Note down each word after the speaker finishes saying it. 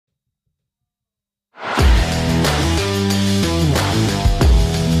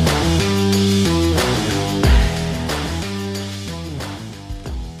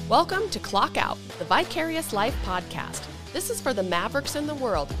Welcome to Clock Out, the Vicarious Life podcast. This is for the mavericks in the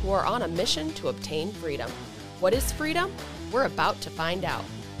world who are on a mission to obtain freedom. What is freedom? We're about to find out.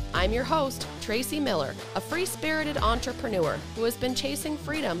 I'm your host, Tracy Miller, a free-spirited entrepreneur who has been chasing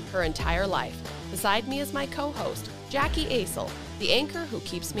freedom her entire life. Beside me is my co-host, Jackie Asel, the anchor who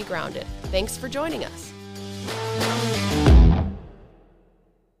keeps me grounded. Thanks for joining us.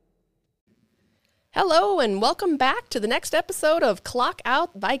 Hello and welcome back to the next episode of Clock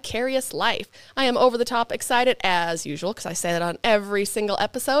Out Vicarious Life. I am over the top excited as usual because I say that on every single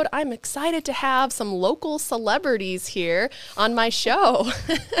episode. I'm excited to have some local celebrities here on my show.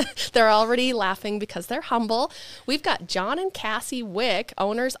 They're already laughing because they're humble. We've got John and Cassie Wick,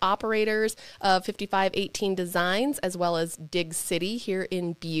 owners, operators of 5518 Designs, as well as Dig City here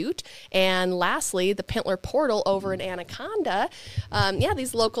in Butte. And lastly, the Pintler Portal over in Anaconda.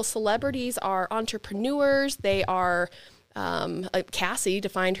 These local celebrities are entrepreneurs. They are, Cassie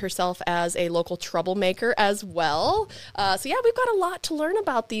defined herself as a local troublemaker as well. We've got a lot to learn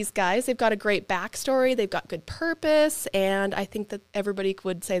about these guys. They've got a great backstory. They've got good purpose. And I think that everybody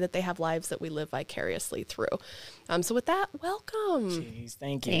would say that they have lives that we live vicariously through. So with that, welcome. Jeez,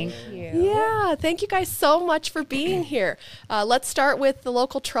 thank you. Thank you. Yeah, thank you guys so much for being here. Let's start with the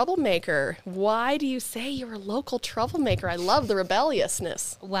local troublemaker. Why do you say you're a local troublemaker? I love the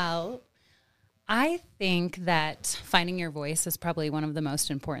rebelliousness. Well, I think that finding your voice is probably one of the most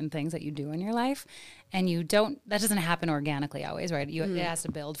important things that you do in your life. And that doesn't happen organically always, right? It has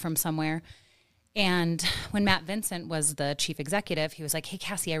to build from somewhere. And when Matt Vincent was the chief executive, he was like, hey,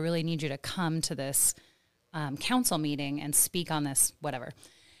 Cassie, I really need you to come to this council meeting and speak on this, whatever.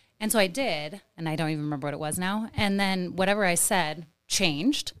 And so I did, and I don't even remember what it was now. And then whatever I said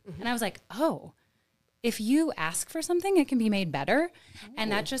changed. And I was like, oh, if you ask for something, it can be made better. Ooh.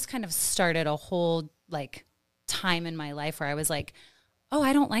 And that just kind of started a whole time in my life where I was like, oh,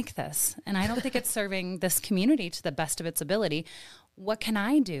 I don't like this. And I don't think it's serving this community to the best of its ability. What can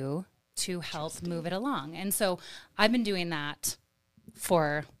I do to help move it along? And so I've been doing that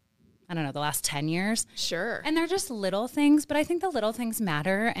for, the last 10 years. Sure. And they're just little things, but I think the little things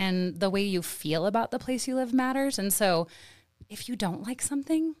matter and the way you feel about the place you live matters. And so if you don't like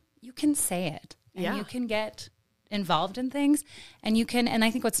something, you can say it. And you can get involved in things and I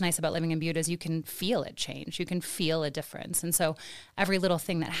think what's nice about living in Butte is you can feel it change. You can feel a difference. And so every little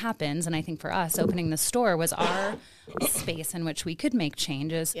thing that happens, and I think for us, opening the store was our space in which we could make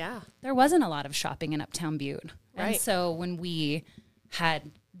changes. Yeah. There wasn't a lot of shopping in Uptown Butte. Right. And so when we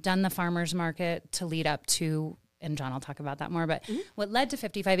had done the farmer's market to lead up to, and John, I'll talk about that more, but what led to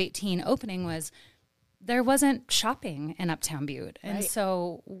 5518 opening was there wasn't shopping in Uptown Butte. And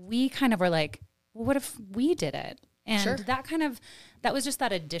so we kind of were like, well, what if we did it? And that was just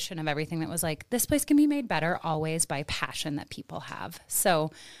that addition of everything that was like, this place can be made better always by passion that people have.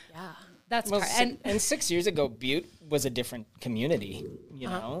 So that's and 6 years ago, Butte was a different community, you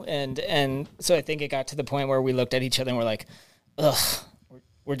know? And so I think it got to the point where we looked at each other and we're like, ugh,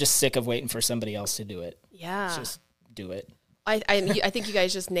 we're just sick of waiting for somebody else to do it. Yeah. Let's just do it. I think you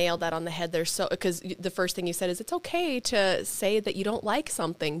guys just nailed that on the head there. So, because the first thing you said is it's okay to say that you don't like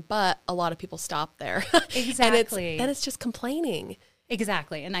something, but a lot of people stop there. Exactly. and it's just complaining.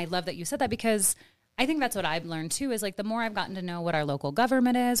 Exactly. And I love that you said that because I think that's what I've learned too, is the more I've gotten to know what our local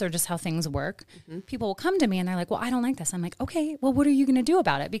government is or just how things work, people will come to me and they're like, well, I don't like this. I'm like, okay, well, what are you going to do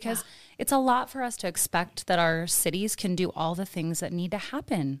about it? Because it's a lot for us to expect that our cities can do all the things that need to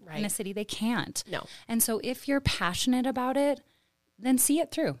happen. In a city. They can't. No. And so if you're passionate about it, then see it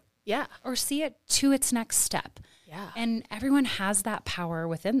through. Yeah. Or see it to its next step. Yeah. And everyone has that power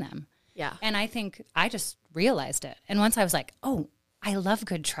within them. Yeah. And I think I just realized it. And once I was like, oh, I love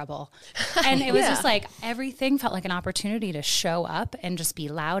good trouble. And it was just like everything felt like an opportunity to show up and just be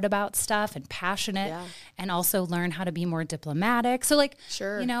loud about stuff and passionate and also learn how to be more diplomatic. So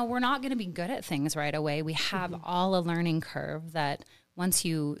we're not going to be good at things right away. We have all a learning curve that once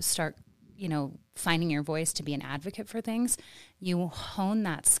you start, finding your voice to be an advocate for things, you hone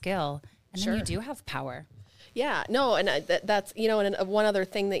that skill and then you do have power. Yeah, no. And that's, and one other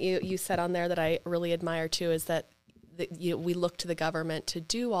thing that you said on there that I really admire too is that we look to the government to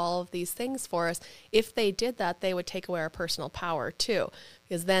do all of these things for us. If they did that, they would take away our personal power too,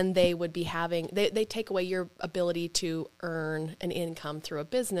 because then they would be they take away your ability to earn an income through a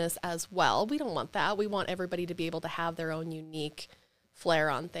business as well. We don't want that. We want everybody to be able to have their own unique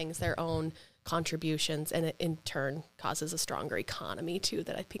flair on things, their own contributions, and it in turn causes a stronger economy too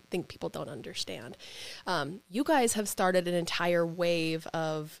that I think people don't understand. You guys have started an entire wave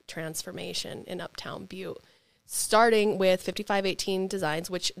of transformation in Uptown Butte. starting with 5518 Designs,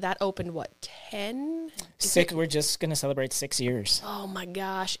 which that opened, what, 10? We're just going to celebrate 6 years. Oh, my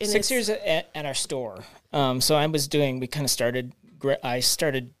gosh. And 6 years at our store. So I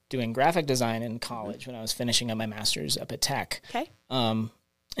started doing graphic design in college when I was finishing up my master's up at Tech. Okay.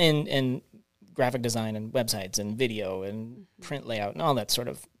 And graphic design and websites and video and print layout and all that sort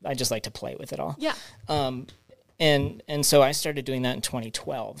of, I just like to play with it all. Yeah. And so I started doing that in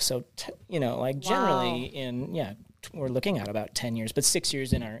 2012. So, generally we're looking at about 10 years, but 6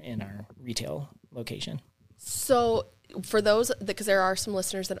 years in our retail location. So for those, because there are some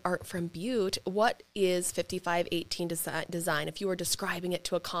listeners that aren't from Butte, what is 5518 Design? If you were describing it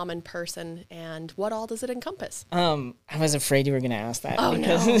to a common person, and what all does it encompass? I was afraid you were going to ask that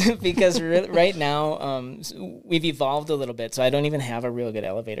no. because right now we've evolved a little bit, so I don't even have a real good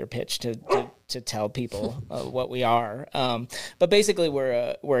elevator pitch to tell people what we are. But basically,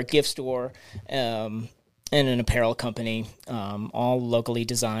 we're a gift store. And an apparel company, all locally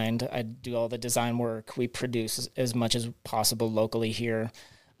designed. I do all the design work. We produce as much as possible locally here.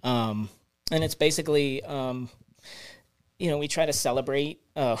 And it's basically, we try to celebrate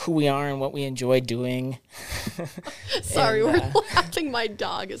who we are and what we enjoy doing. Sorry, we're laughing. My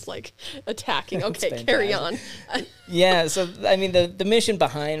dog is like attacking. Okay, carry on. Yeah, so I mean, the mission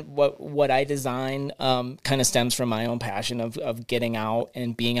behind what I design kind of stems from my own passion of getting out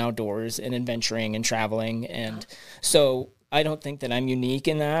and being outdoors and adventuring and traveling. And so I don't think that I'm unique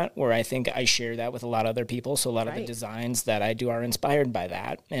in that, where I think I share that with a lot of other people. So a lot of the designs that I do are inspired by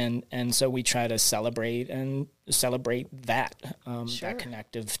that. And so we try to celebrate that, that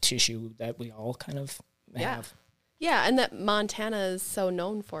connective tissue that we all kind of have. Yeah, and that Montana is so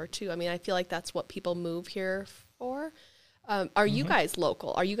known for, too. I mean, I feel like that's what people move here for. Are you guys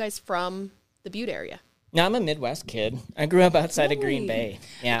local? Are you guys from the Butte area? No, I'm a Midwest kid. I grew up outside of Green Bay.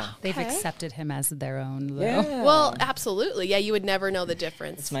 Yeah. They've accepted him as their own, though. Yeah. Well, absolutely. Yeah, you would never know the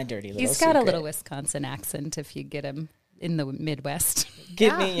difference. It's my dirty little He's got a little Wisconsin accent if you get him in the Midwest.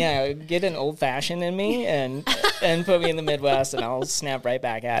 Get an old fashioned in me and put me in the Midwest and I'll snap right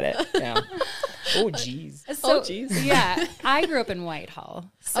back at it. Yeah. Oh, geez. Yeah, I grew up in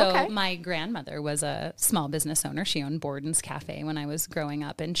Whitehall. So my grandmother was a small business owner. She owned Borden's Cafe when I was growing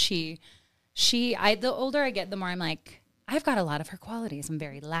up. And the older I get, the more I'm like, I've got a lot of her qualities. I'm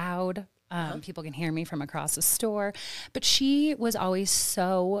very loud. People can hear me from across the store. But she was always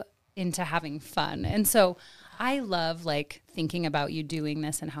so into having fun. And so I love thinking about you doing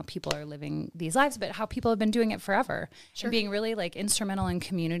this and how people are living these lives, but how people have been doing it forever and being really instrumental in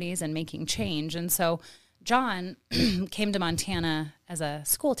communities and making change. And so John came to Montana as a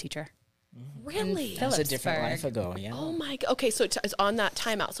school teacher. Really? That was a different life ago, yeah. Oh, my God. Okay, so it's on that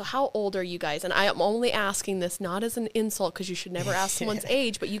timeout. So how old are you guys? And I am only asking this not as an insult, because you should never ask someone's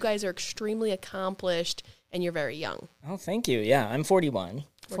age, but you guys are extremely accomplished and you're very young. Oh, thank you. Yeah, I'm 41.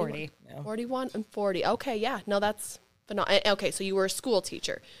 40. Yeah. 41 and 40. Okay, yeah. No, that's phenomenal. Okay, so you were a school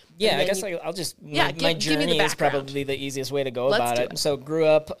teacher. Yeah, I guess I'll just, my journey is probably the easiest way to go about it. So grew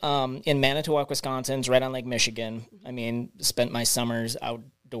up in Manitowoc, Wisconsin, it's right on Lake Michigan. I mean, spent my summers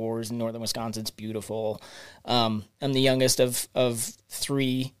outdoors in northern Wisconsin. It's beautiful. I'm the youngest of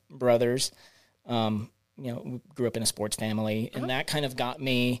three brothers. We grew up in a sports family, and that kind of got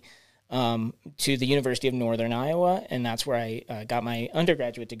me to the University of Northern Iowa, and that's where I got my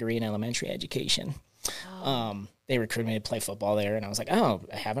undergraduate degree in elementary education. They recruited me to play football there, and I was like, oh,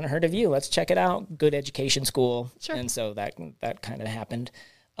 I haven't heard of you. Let's check it out. Good education school. Sure. And so that kind of happened.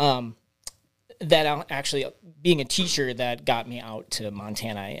 That actually, being a teacher, that got me out to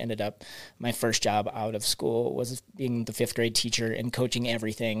Montana. I ended up, my first job out of school was being the 5th grade teacher and coaching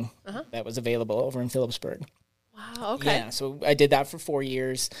everything that was available over in Phillipsburg. Wow, okay. Yeah, so I did that for 4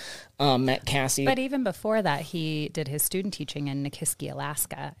 years, met Cassie. But even before that, he did his student teaching in Nikiski,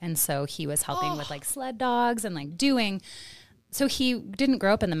 Alaska. And so he was helping with sled dogs and doing. So he didn't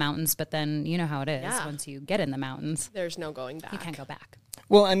grow up in the mountains, but then you know how it is. Yeah. Once you get in the mountains, there's no going back. You can't go back.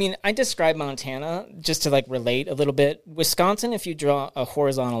 Well, I mean, I describe Montana just to relate a little bit. Wisconsin, if you draw a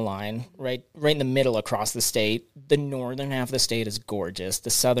horizontal line right in the middle across the state, the northern half of the state is gorgeous. The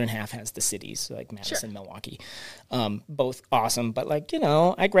southern half has the cities like Madison, Milwaukee, both awesome. But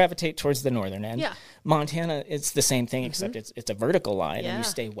I gravitate towards the northern end. Yeah. Montana, it's the same thing, except it's a vertical line, and you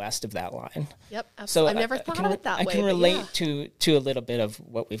stay west of that line. Yep. Absolutely. So I've never thought of it that way. I can relate to a little bit of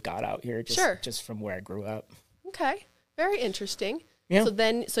what we've got out here, just from where I grew up. Okay. Very interesting. Yeah.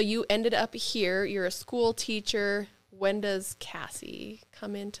 So you ended up here. You're a school teacher. When does Cassie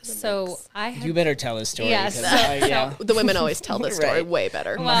come into the mix? You better tell his story. Yes. The women always tell this story way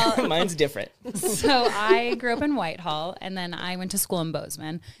better. Well, mine's different. So I grew up in Whitehall, and then I went to school in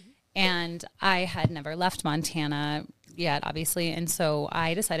Bozeman. And I had never left Montana yet, obviously. And so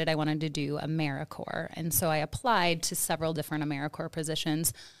I decided I wanted to do AmeriCorps. And so I applied to several different AmeriCorps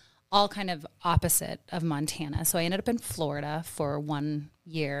positions, all kind of opposite of Montana. So I ended up in Florida for 1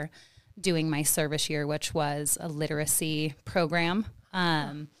 year doing my service year, which was a literacy program.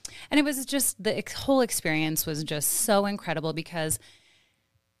 And it was just, the whole experience was just so incredible because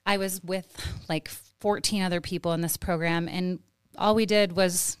I was with like 14 other people in this program, and all we did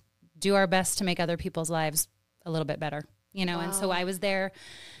was do our best to make other people's lives a little bit better, you know? Wow. And so I was there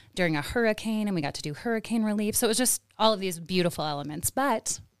during a hurricane, and we got to do hurricane relief. So it was just all of these beautiful elements,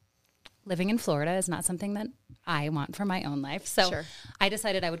 but living in Florida is not something that I want for my own life. So sure. I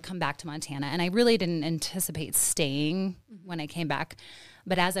decided I would come back to Montana, and I really didn't anticipate staying when I came back.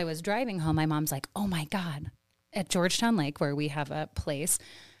 But as I was driving home, my mom's like, oh my God, at Georgetown Lake, where we have a place,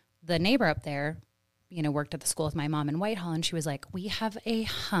 the neighbor up there, you know, worked at the school with my mom in Whitehall, and she was like, we have a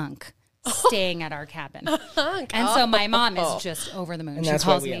hunk staying at our cabin. And so my mom is just over the moon. And she that's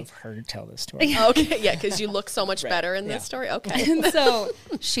calls why we me. have her tell this story. Okay, yeah, because you look so much better in this story. Okay. And so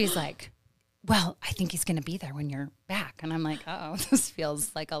she's like, well, I think he's going to be there when you're back. And I'm like, uh-oh, this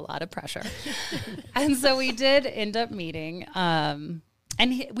feels like a lot of pressure. And so we did end up meeting. And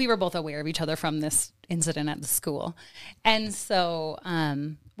we were both aware of each other from this incident at the school. And so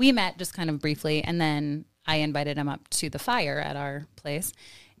we met just kind of briefly, and then I invited him up to the fire at our place.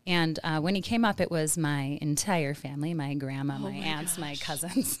 And when he came up, it was my entire family, my grandma, my aunts, my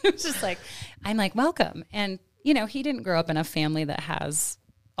cousins. It was just like, I'm like, welcome. And, you know, he didn't grow up in a family that has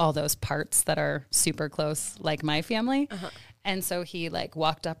all those parts that are super close like my family. And so he like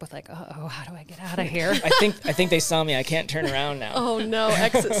walked up with like, oh, how do I get out of here? I think they saw me. I can't turn around now. Oh no,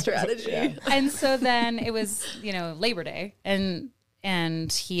 exit strategy. Yeah. And so then it was, you know, Labor Day,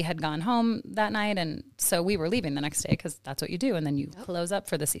 and he had gone home that night, and so we were leaving the next day because that's what you do, and then you close up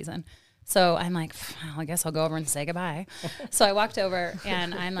for the season. So I'm like, well, I guess I'll go over and say goodbye. So I walked over,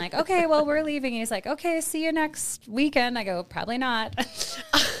 and I'm like, okay, well, we're leaving. And he's like, okay, see you next weekend. I go, probably not.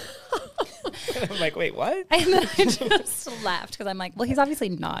 I'm like, wait, what? And then I just laughed because I'm like, well, he's obviously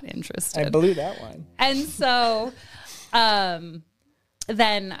not interested. I blew that one. And so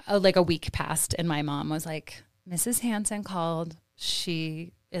then like a week passed, and my mom was like, Mrs. Hansen called.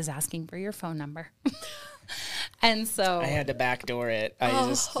 She is asking for your phone number. And so I had to backdoor it.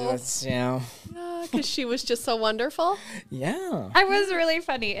 Because she was just so wonderful. Yeah. I was really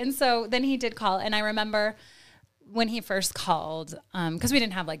funny. And so then he did call, and I remember when he first called, because we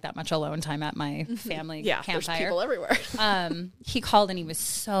didn't have like that much alone time at my family campfire. There's people everywhere. He called, and he was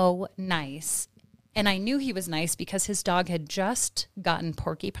so nice. And I knew he was nice because his dog had just gotten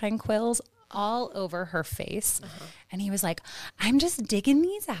porcupine quills all over her face. And he was like, I'm just digging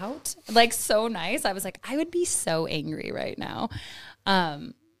these out. Like, so nice. I was like, I would be so angry right now.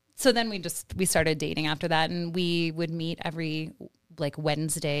 So then we started dating after that, and we would meet every like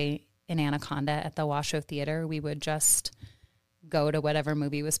Wednesday in Anaconda at the Washoe Theater. We would just go to whatever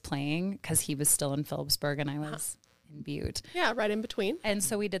movie was playing because he was still in Phillipsburg and I was in Butte. Yeah, right in between. And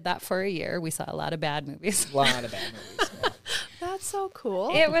so we did that for a year. We saw a lot of bad movies. A lot of bad movies. Yeah. That's so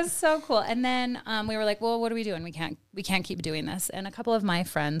cool. It was so cool. And then we were like, well, what are we doing? We can't keep doing this. And a couple of my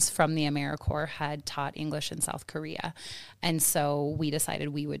friends from the AmeriCorps had taught English in South Korea. And so we decided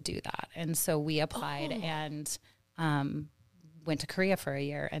we would do that. And so we applied and went to Korea for a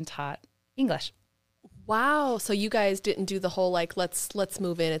year and taught English. Wow. So you guys didn't do the whole, like, let's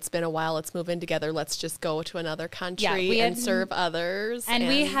move in. It's been a while. Let's move in together. Let's just go to another country and serve others. And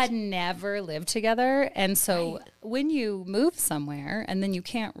we had never lived together. And so when you move somewhere and then you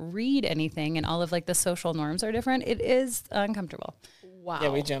can't read anything and all of like the social norms are different, it is uncomfortable. Wow. Yeah,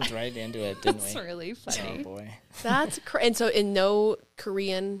 we jumped right into it, didn't we? That's really funny. Oh, boy. That's and so in no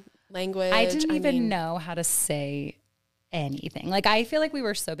Korean language. I didn't even know how to say anything. Like, I feel like we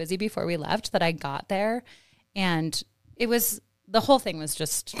were so busy before we left that I got there and it was, the whole thing was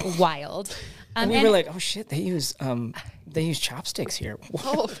just wild. And we were like, oh shit, they use chopsticks here.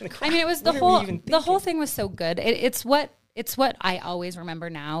 I mean, it was the whole thing was so good. It's what I always remember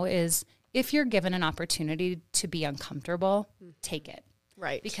now is if you're given an opportunity to be uncomfortable, take it.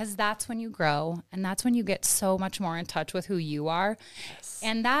 Right. Because that's when you grow and that's when you get so much more in touch with who you are. Yes.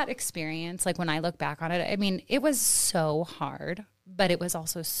 And that experience, like when I look back on it, I mean, it was so hard, but it was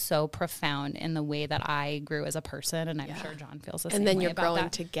also so profound in the way that I grew as a person. And I'm sure John feels the same way. And then you're about growing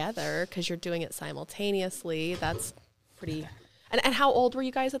that. together because you're doing it simultaneously. That's pretty. And how old were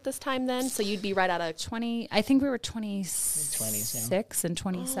you guys at this time then? So you'd be right out of 20. I think we were 26 and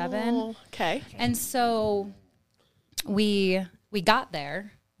 27. Oh, okay. And so we got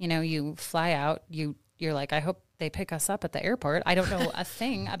there, you know, you fly out, you're like, I hope they pick us up at the airport. I don't know a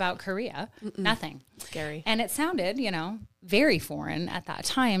thing about Korea. Nothing. Scary. And it sounded, very foreign at that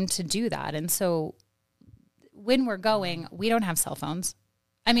time to do that. And so when we're going, we don't have cell phones.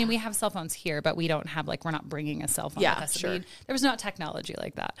 I mean, we have cell phones here, but we don't have, we're not bringing a cell phone with us. Sure. There was not technology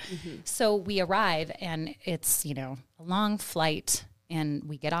like that. So we arrive, and it's, a long flight, and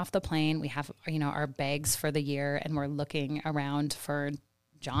we get off the plane. We have, our bags for the year, and we're looking around for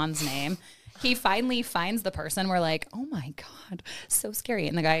John's name. He finally finds the person. We're like, oh my God, so scary.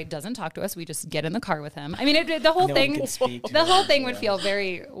 And the guy doesn't talk to us. We just get in the car with him. I mean, the whole thing would feel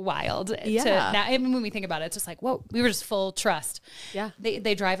very wild. Now, even when we think about it, it's just like, whoa, we were just full trust. Yeah.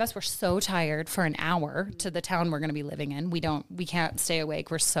 They drive us. We're so tired for an hour to the town we're going to be living in. We can't stay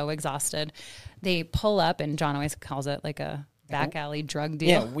awake. We're so exhausted. They pull up, and John always calls it like a back alley drug deal.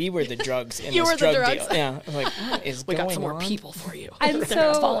 Yeah, we were the drugs in this drug deal. Yeah, like, what is we going got some on? more people for you. And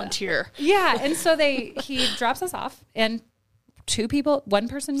so volunteer. Yeah, and so he drops us off, and one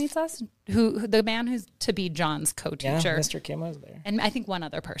person meets us, who the man who's to be John's co-teacher. Yeah, Mr. Kim was there, and I think one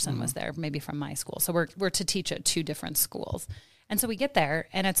other person was there, maybe from my school. So we're to teach at 2 different schools, and so we get there,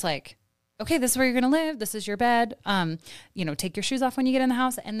 and it's like, okay, this is where you're going to live. This is your bed. Take your shoes off when you get in the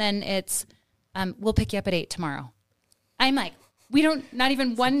house, and then it's we'll pick you up at 8 tomorrow. I'm like, we don't, not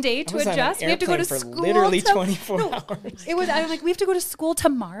even one day to adjust. We have to go to for school. Literally 24 hours. I'm like, we have to go to school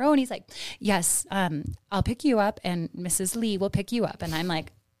tomorrow. And he's like, yes, I'll pick you up, and Mrs. Lee will pick you up. And I'm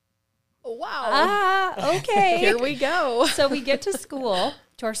like, wow. Okay. Here we go. So we get to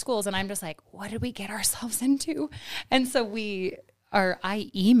our schools, and I'm just like, what did we get ourselves into? And so I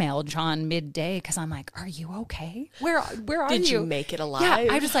emailed John midday because I'm like, are you okay? Where are you? Did you make it alive?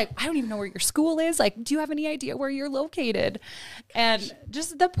 Yeah, I was like, I don't even know where your school is. Like, do you have any idea where you're located? And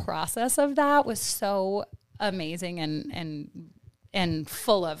just the process of that was so amazing and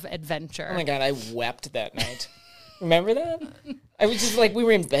full of adventure. Oh my God, I wept that night. Remember that? I was just like, we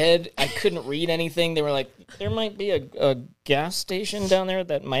were in bed. I couldn't read anything. They were like, there might be a gas station down there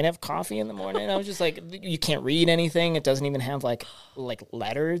that might have coffee in the morning. I was just like, you can't read anything. It doesn't even have like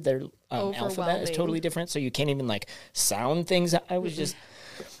letters. Their alphabet is totally different. So you can't even sound things. I was just...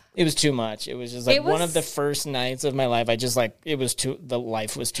 It was too much. It was just one of the first nights of my life. I just the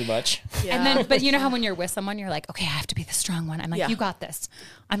life was too much. Yeah. And then, but you know how when you're with someone, you're like, okay, I have to be the strong one. I'm like, you got this.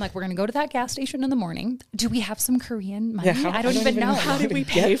 I'm like, we're going to go to that gas station in the morning. Do we have some Korean money? Yeah, I don't even know. How did we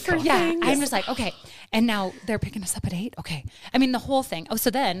pay for things? Yeah. I'm just like, okay. And now they're picking us up at 8. Okay. I mean, the whole thing. Oh, so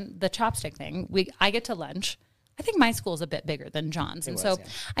then the chopstick thing, I get to lunch. I think my school's a bit bigger than John's.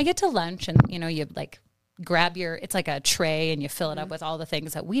 I get to lunch, and, you grab it's like a tray, and you fill it up with all the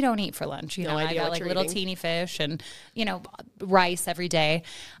things that we don't eat for lunch. I got little teeny fish and, rice every day.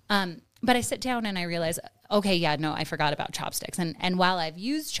 But I sit down and I realize, okay, yeah, no, I forgot about chopsticks. And while I've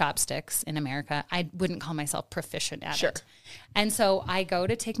used chopsticks in America, I wouldn't call myself proficient at it. And so I go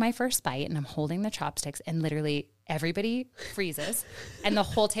to take my first bite, and I'm holding the chopsticks, and literally everybody freezes, and the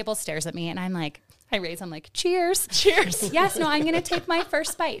whole table stares at me, and I'm like, I'm like, cheers. Cheers. Yes, no, I'm going to take my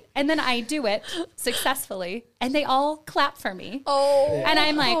first bite. And then I do it successfully, and they all clap for me. Oh, and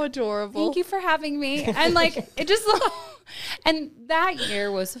I'm like, how adorable. Thank you for having me. And it just, and that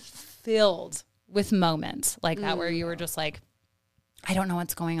year was filled with moments like that where you were just like, I don't know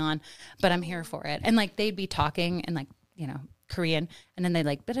what's going on, but I'm here for it. And they'd be talking and Korean, and then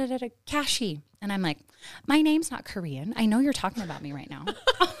they'd Cassie. And I'm like, my name's not Korean. I know you're talking about me right now.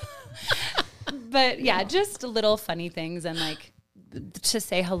 But yeah, just little funny things, and to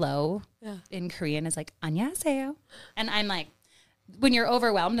say hello in Korean is annyeonghaseyo. And I'm like, when you're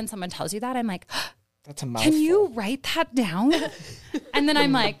overwhelmed and someone tells you that, I'm like, that's a mouthful. Can you write that down? And then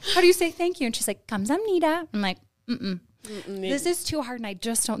I'm like, how do you say thank you? And she's like, 감사합니다. I'm like, this is too hard, and I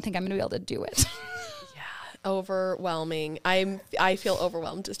just don't think I'm going to be able to do it. Overwhelming. I feel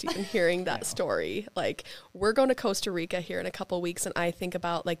overwhelmed just even hearing that story. We're going to Costa Rica here in a couple of weeks, and I think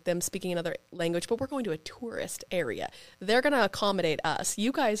about them speaking another language, but we're going to a tourist area. They're going to accommodate us.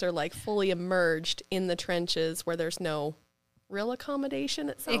 You guys are fully immersed in the trenches where there's no real accommodation,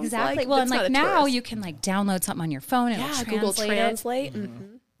 it sounds exactly. like. Well, and now you can download something on your phone and it'll Google translate.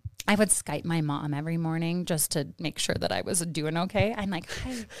 Mm-hmm. I would Skype my mom every morning just to make sure that I was doing okay. I'm like, hi.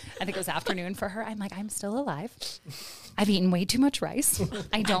 I think it was afternoon for her. I'm like, I'm still alive. I've eaten way too much rice.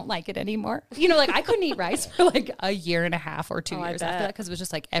 I don't like it anymore. I couldn't eat rice for a year and a half or 2 years after that, because it was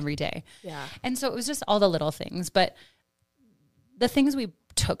just every day. Yeah. And so it was just all the little things. But the things we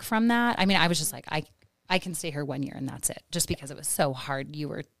took from that, I mean, I was just like, I can stay here 1 year and that's it, just because it was so hard. You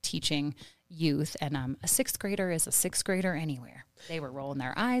were teaching youth, and a 6th grader is a 6th grader anywhere. They were rolling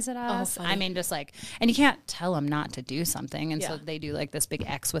their eyes at us. I mean, just and you can't tell them not to do something. And so they do this big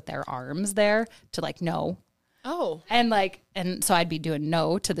X with their arms there to no. Oh. And so I'd be doing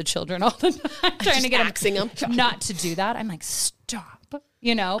no to the children all the time, trying to get them not to do that. I'm like, stop, but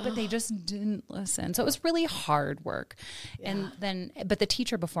they just didn't listen. So it was really hard work. Yeah. But the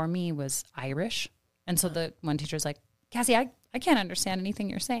teacher before me was Irish. And so the one teacher's like, Cassie, I can't understand anything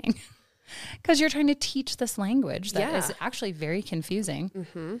you're saying. Because you're trying to teach this language that is actually very confusing.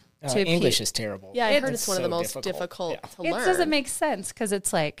 Mm-hmm. English is terrible. Yeah, I heard it's one of the most difficult to learn. It doesn't make sense because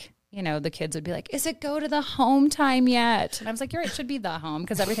it's like, the kids would be like, is it go to the home time yet? And I was like, you're right, it should be the home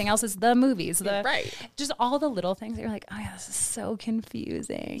because everything else is the movies. Right. Just all the little things that you're like, oh yeah, this is so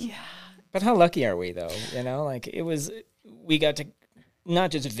confusing. Yeah. But how lucky are we though? We got to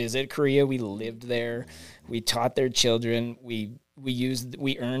not just visit Korea, we lived there. We taught their children. We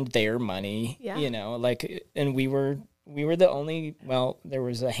earned their money, and we were the only, there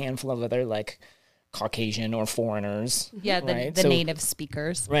was a handful of other Caucasian or foreigners. Yeah, the native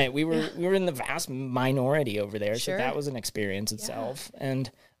speakers. Right. We were in the vast minority over there. Sure. So that was an experience itself. Yeah.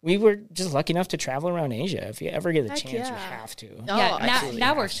 And we were just lucky enough to travel around Asia. If you ever get the chance, you have to.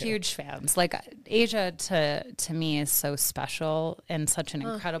 Now we're huge fans. Asia to me is so special and such an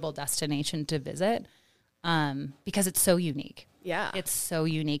incredible destination to visit because it's so unique. Yeah. It's so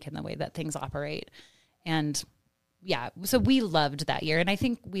unique in the way that things operate. And so we loved that year. And I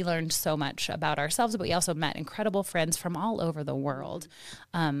think we learned so much about ourselves, but we also met incredible friends from all over the world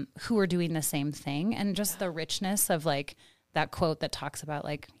who were doing the same thing. And just the richness of that quote that talks about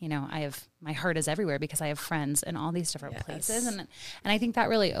my heart is everywhere because I have friends in all these different places. And I think that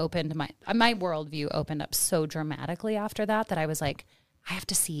really opened my worldview opened up so dramatically after that I was like, I have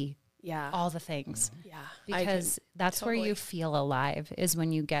to see all the things. Yeah. Because that's where you feel alive is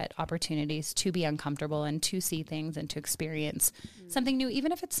when you get opportunities to be uncomfortable and to see things and to experience something new,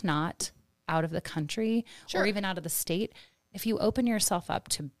 even if it's not out of the country or even out of the state. If you open yourself up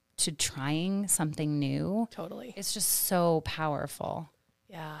to trying something new, totally, it's just so powerful.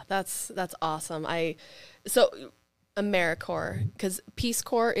 Yeah, that's awesome. So AmeriCorps, because Peace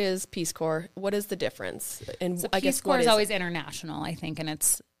Corps is Peace Corps. What is the difference? And so Peace Corps is always international, I think, and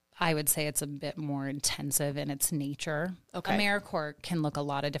I would say it's a bit more intensive in its nature. Okay. AmeriCorps can look a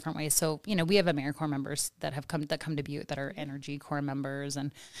lot of different ways. So, we have AmeriCorps members that come to Butte that are Energy Corps members.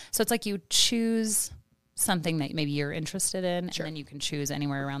 And so it's like you choose something that maybe you're interested in, and then you can choose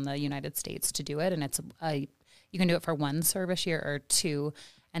anywhere around the United States to do it. And you can do it for 1 service year or 2.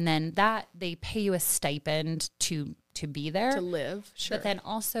 And then they pay you a stipend to be there. To live, sure. But then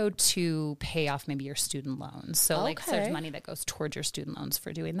also to pay off maybe your student loans. So there's money that goes towards your student loans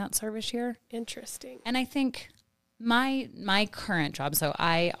for doing that service year. Interesting. And I think my current job, so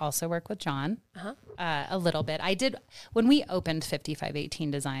I also work with John a little bit. I did, when we opened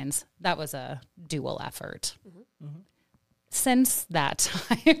 5518 Designs, that was a dual effort. Mm-hmm. Mm-hmm. Since that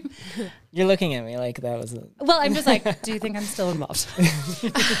time. You're looking at me like that was Well, I'm just like, do you think I'm still involved?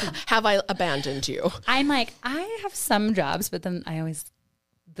 Have I abandoned you? I'm like, I have some jobs, but then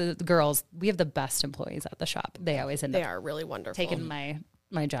the girls, we have the best employees at the shop. They always end up. They are really wonderful. Taking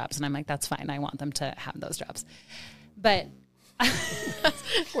my jobs. And I'm like, that's fine. I want them to have those jobs. But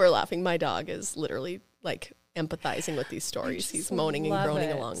we're laughing. My dog is literally empathizing with these stories. He's moaning and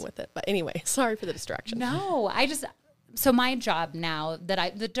groaning along with it. But anyway, sorry for the distraction. No, so my job now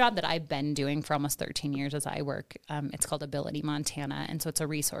the job that I've been doing for almost 13 years as I work, it's called Ability Montana. And so it's a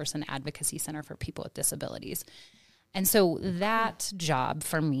resource and advocacy center for people with disabilities. And so that job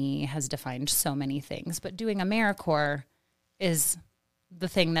for me has defined so many things, but doing AmeriCorps is the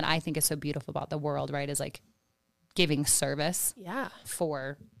thing that I think is so beautiful about the world, right? Is giving service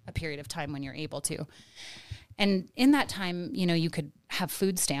for a period of time when you're able to. And in that time, you could have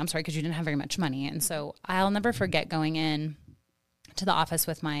food stamps, right? Because you didn't have very much money. And so I'll never forget going in to the office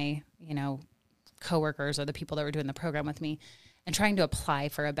with my, coworkers or the people that were doing the program with me and trying to apply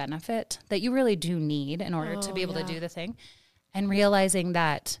for a benefit that you really do need in order to be able to do the thing. And realizing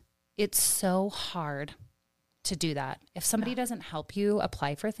that it's so hard to do that. If somebody doesn't help you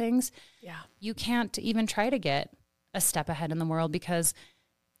apply for things, you can't even try to get a step ahead in the world because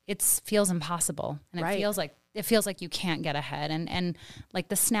it feels impossible. And it feels like you can't get ahead. And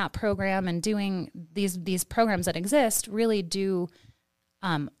the SNAP program and doing these programs that exist really do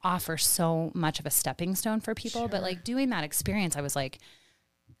offer so much of a stepping stone for people. Sure. But doing that experience, I was like,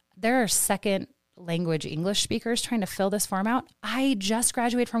 there are second language English speakers trying to fill this form out. I just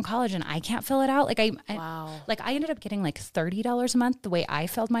graduated from college and I can't fill it out. I ended up getting $30 a month the way I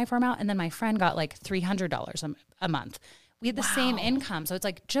filled my form out. And then my friend got $300 a month. We had the same income. So it's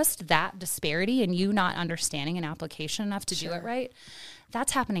just that disparity and you not understanding an application enough to do it right.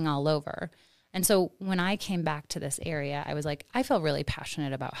 That's happening all over. And so when I came back to this area, I was like, I feel really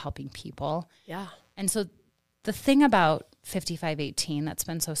passionate about helping people. Yeah. And so the thing about 5518 that's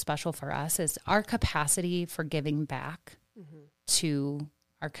been so special for us is our capacity for giving back to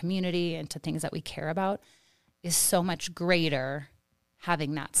our community and to things that we care about is so much greater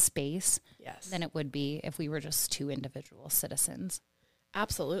having that space than it would be if we were just two individual citizens.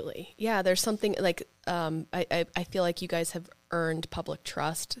 Absolutely. Yeah, there's something like I feel like you guys have earned public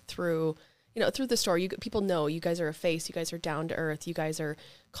trust through the store. People know you guys are a face, you guys are down to earth, you guys are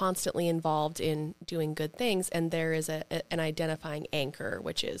constantly involved in doing good things, and there is an identifying anchor,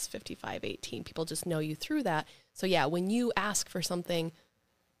 which is 5518. People just know you through that. So yeah, when you ask for something,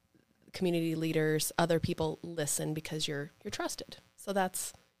 community leaders, other people listen because you're trusted. So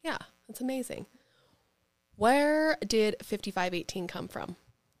that's amazing. Where did 5518 come from?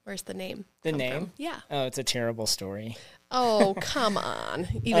 Where's the name? The name? From? Yeah. Oh, it's a terrible story. Oh, come on.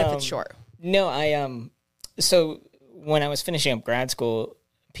 Even if it's short. No, so when I was finishing up grad school,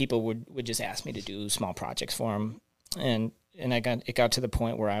 people would just ask me to do small projects for them. And it got to the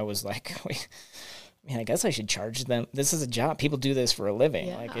point where I was like, wait, I guess I should charge them. This is a job. People do this for a living.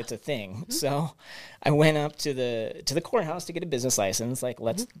 Yeah. Like, it's a thing. Mm-hmm. So I went up to the courthouse to get a business license. Like,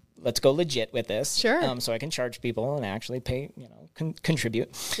 let's go legit with this. Sure. So I can charge people and actually pay,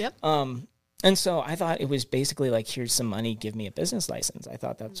 contribute. Yep. And so I thought it was basically like, here's some money, give me a business license. I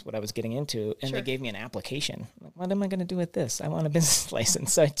thought that's what I was getting into. And they gave me an application. Like, what am I going to do with this? I want a business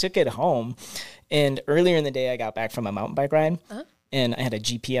license. So I took it home. And earlier in the day, I got back from a mountain bike ride. And I had a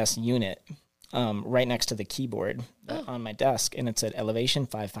GPS unit right next to the keyboard on my desk. And it said elevation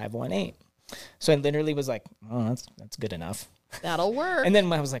 5518. So I literally was like, oh, that's good enough. That'll work. And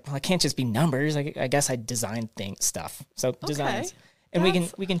then I was like, well, it can't just be numbers. I guess I designed stuff. So designs. And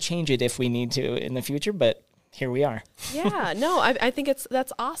we can change it if we need to in the future, but here we are. Yeah, no, I think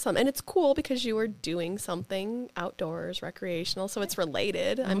that's awesome. And it's cool because you were doing something outdoors, recreational, so it's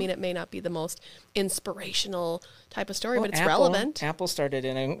related. Mm-hmm. I mean, it may not be the most inspirational type of story, but it's relevant. Apple started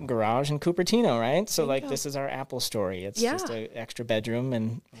in a garage in Cupertino, right? So this is our Apple story. It's just an extra bedroom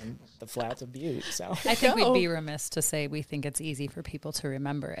and the flats of Butte. So I think we'd be remiss to say we think it's easy for people to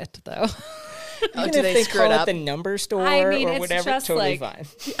remember it, though. Even if they call it the number store or whatever, it's totally fine.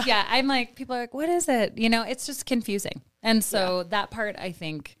 Yeah, I'm like, people are like, what is it? It's just confusing. And so that part, I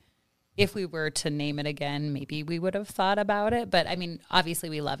think, if we were to name it again, maybe we would have thought about it. But I mean,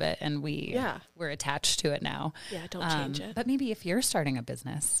 obviously we love it and we're attached to it now. Yeah, don't change it. But maybe if you're starting a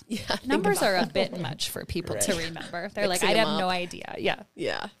business, numbers are a bit much for people to remember. They're like, I have no idea. Yeah.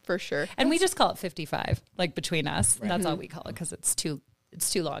 Yeah, for sure. And we just call it 55, like between us. Right. That's all we call it because it's too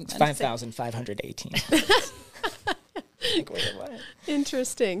long. It's 5,518.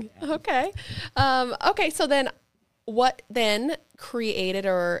 Interesting. Yeah. Okay. Okay. So then what then created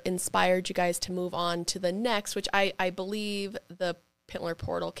or inspired you guys to move on to the next, which I believe the Pintler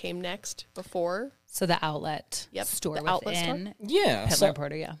Portal came next before? So the outlet store the outlet store? Yeah. Pintler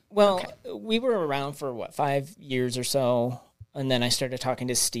Portal, yeah. Well, we were around for 5 years or so. And then I started talking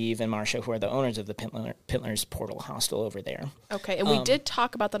to Steve and Marcia, who are the owners of the Pintler's Portal Hostel over there. Okay, and we did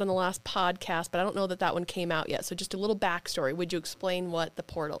talk about that on the last podcast, but I don't know that one came out yet. So just a little backstory. Would you explain what the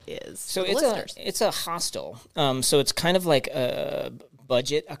Portal is? So it's a hostel. So it's kind of like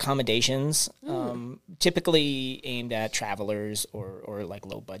budget accommodations, typically aimed at travelers or like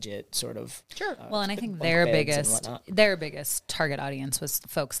low budget sort of. Sure. Well, and I think their biggest target audience was the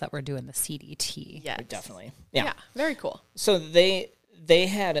folks that were doing the CDT. Yeah, definitely. Yeah, very cool. So they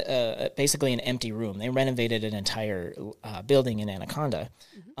had basically an empty room. They renovated an entire building in Anaconda,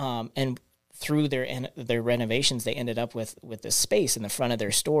 and through their renovations, they ended up with this space in the front of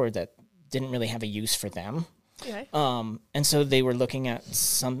their store that didn't really have a use for them. Okay. And so they were looking at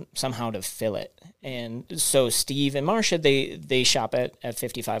somehow to fill it. And so Steve and Marcia, they shop at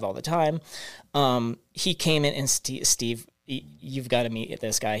 55 all the time. He came in and Steve, you've got to meet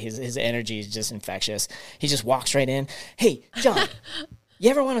this guy. His energy is just infectious. He just walks right in. Hey, John, you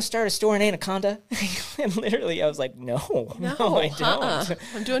ever want to start a store in Anaconda? And literally I was like, no, I don't.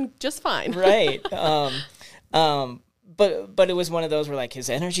 I'm doing just fine. Right. But it was one of those where like his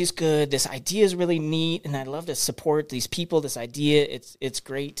energy's good, this idea is really neat, and I love to support these people, this idea. It's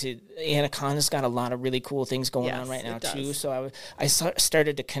great Anaconda's got a lot of really cool things going on right now too. So I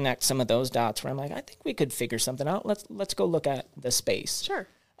started to connect some of those dots where I'm like, I think we could figure something out. Let's go look at the space. Sure.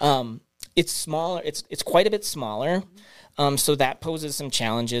 It's smaller. It's quite a bit smaller. So that poses some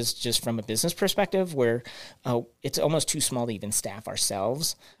challenges just from a business perspective where it's almost too small to even staff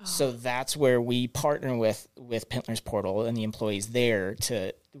ourselves. Oh. So that's where we partner with Pintler's Portal and the employees there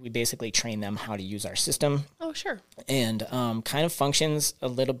to we basically train them how to use our system. Oh, sure. And kind of functions a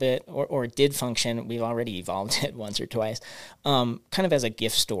little bit, or did function. We've already evolved it once or twice, kind of as a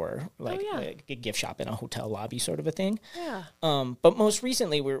gift store, like a gift shop in a hotel lobby sort of a thing. Yeah. But most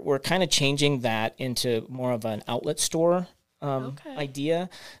recently, we're kind of changing that into more of an outlet store idea.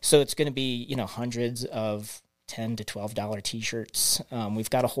 So it's going to be, hundreds of $10 to $12 t-shirts. We've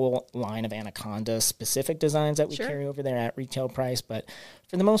got a whole line of Anaconda specific designs that we carry over there at retail price, but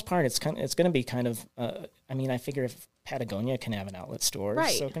for the most part, it's going to be kind of. I figure if Patagonia can have an outlet store,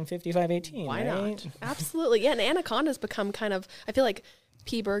 so can 5518. Why right? not? Absolutely, yeah. And Anaconda's become kind of. I feel like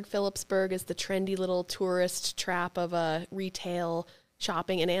P-Burg, Phillipsburg is the trendy little tourist trap of a retail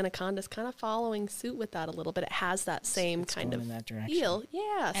shopping, and Anaconda's kind of following suit with that a little bit. It has that same kind of feel.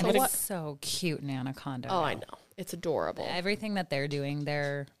 Yeah. And it's so cute in Anaconda. Oh, I know. It's adorable. Everything that they're doing,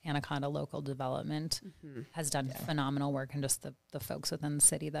 their Anaconda local development has done phenomenal work, and just the folks within the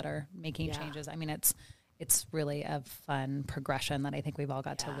city that are making changes. I mean, it's really a fun progression that I think we've all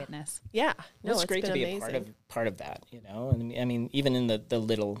got to witness. Yeah. No, it's great to be a part of that, And I mean, even in the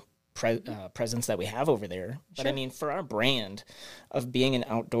little presence that we have over there. But I mean, for our brand of being an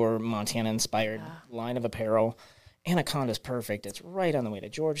outdoor Montana-inspired line of apparel, Anaconda's perfect. It's right on the way to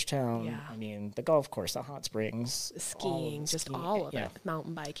Georgetown. Yeah. I mean, the golf course, the hot springs, skiing, all of it.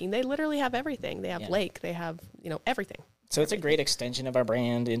 Mountain biking. They literally have everything. They have lake. They have, everything. So it's a great extension of our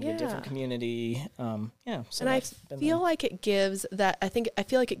brand into a different community. So and I feel like it gives that. I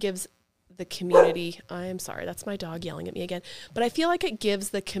feel like it gives the community. I'm sorry, that's my dog yelling at me again. But I feel like it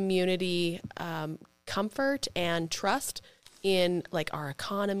gives the community comfort and trust in like our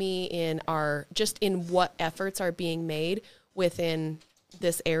economy, in what efforts are being made within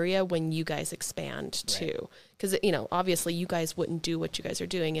this area when you guys expand too. Because obviously you guys wouldn't do what you guys are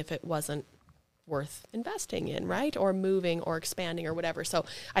doing if it wasn't worth investing in, right? Or moving or expanding or whatever. So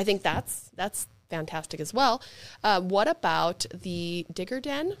I think that's fantastic as well. What about the Digger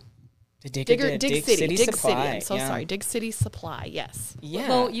Den? Dig City Supply. I'm so sorry. Dig City Supply. Yes. Yeah.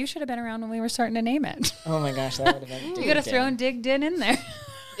 Well, you should have been around when we were starting to name it. Oh my gosh, that would have been. You could have thrown Dig Den in there.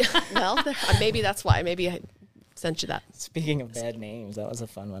 Well, maybe that's why. Maybe I sent you that. Speaking of bad names, that was a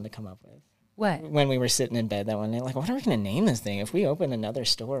fun one to come up with. What? When we were sitting in bed that one night, like, what are we going to name this thing? If we open another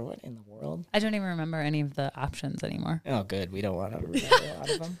store, what in the world? I don't even remember any of the options anymore. Oh, good. We don't want to remember a lot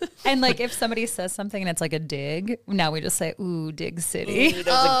of them. And like, if somebody says something and it's like a dig, now we just say, ooh, Dig City. Ooh, that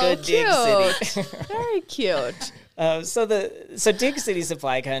was a good Dig City. Very cute. So Dig City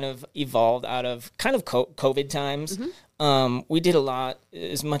Supply kind of evolved out of kind of COVID times. Mm-hmm. We did a lot,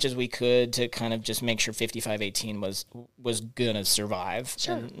 as much as we could, to kind of just make sure 5518 was gonna survive.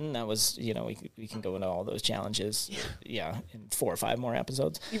 Sure. And that was, we can go into all those challenges, in 4 or 5 more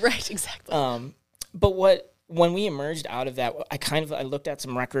episodes. Right, exactly. But when we emerged out of that, I looked at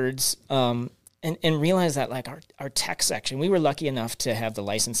some records, and realized that like our tech section, we were lucky enough to have the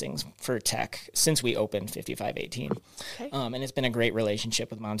licensing for tech since we opened 5518. Okay. And it's been a great relationship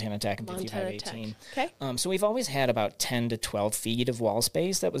with Montana Tech and 5518. Okay. So we've always had about 10 to 12 feet of wall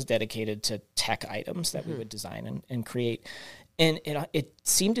space that was dedicated to tech items that we would design and create. And it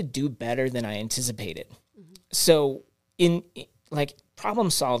seemed to do better than I anticipated. Mm-hmm. So in like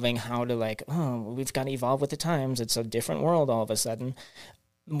problem solving, how to we've got to evolve with the times. It's a different world all of a sudden.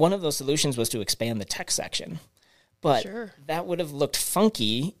 One of those solutions was to expand the tech section, but that would have looked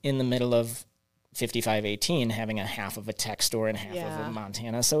funky in the middle of 5518, having a half of a tech store and half of a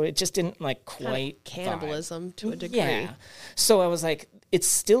Montana. So it just didn't quite kind of cannibalism to a degree. Yeah. So I was like, it's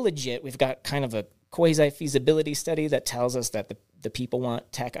still legit. We've got kind of a quasi-feasibility study that tells us that the people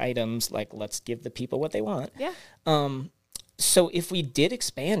want tech items. Like, let's give the people what they want. Yeah. So if we did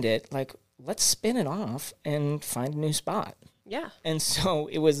expand it, let's spin it off and find a new spot. Yeah. And so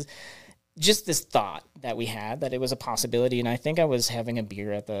it was just this thought that we had that it was a possibility. And I think I was having a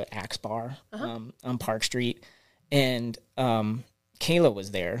beer at the Axe Bar on Park Street, and Kayla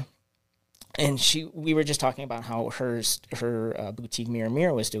was there. And we were just talking about how her boutique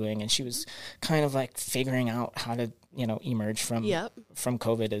Mira was doing, and she was kind of figuring out how to emerge from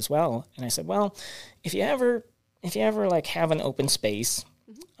COVID as well. And I said, well, if you ever have an open space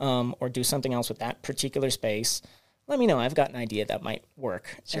or do something else with that particular space, let me know. I've got an idea that might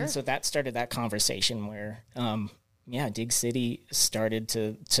work. Sure. And so that started that conversation where, Dig City started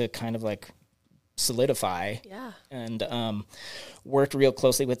to kind of solidify. Yeah. And worked real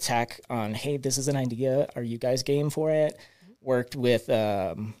closely with tech on, hey, this is an idea. Are you guys game for it? Mm-hmm. Worked with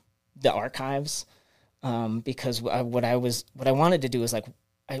the archives because what I wanted to do is I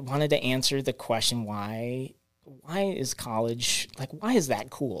wanted to answer the question, why is college, why is that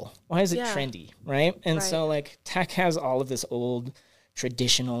cool? Why is it trendy, right? And so tech has all of this old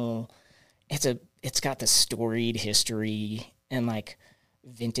traditional. It's got the storied history, and like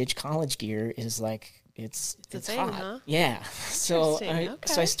vintage college gear is like it's thing, hot. huh? Yeah. So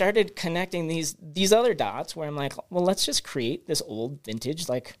I started connecting these other dots where I'm like, well, let's just create this old vintage,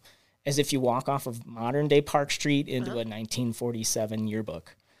 like as if you walk off of modern day Park Street into a 1947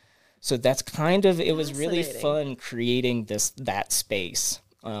 yearbook. So that's kind of, it was really fun creating that space.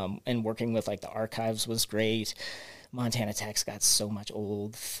 And working with like the archives was great. Montana Tech's got so much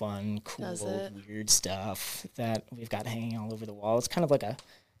old, fun, cool, weird stuff that we've got hanging all over the wall. It's kind of like a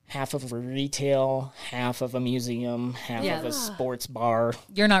half of a retail, half of a museum, half of a sports bar.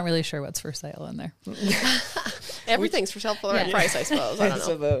 You're not really sure what's for sale in there. Everything's for sale for the right price, I suppose. I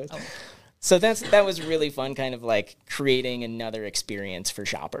don't know. So that was really fun, kind of like creating another experience for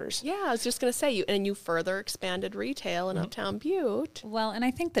shoppers. Yeah, I was just going to say, you further expanded retail in Uptown Butte. Well, and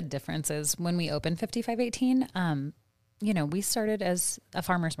I think the difference is when we opened 5518, we started as a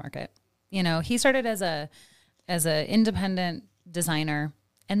farmer's market. He started as a independent designer,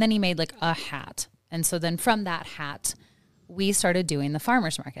 and then he made like a hat. And so then from that hat, we started doing the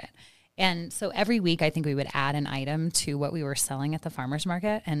farmer's market. And so every week, I think we would add an item to what we were selling at the farmer's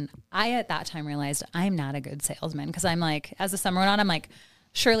market. And I, at that time, realized I'm not a good salesman because I'm like, as the summer went on, I'm like,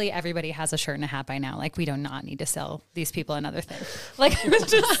 surely everybody has a shirt and a hat by now. Like, we do not need to sell these people another thing. Like, I was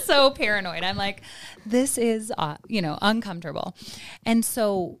just so paranoid. I'm like, this is, uncomfortable. And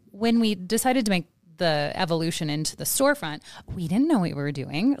so when we decided to make the evolution into the storefront, we didn't know what we were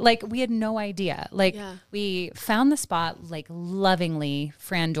doing. Like, we had no idea. Like, we found the spot, like, lovingly.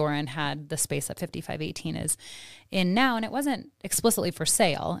 Fran Doran had the space that 5518 is in now, and it wasn't explicitly for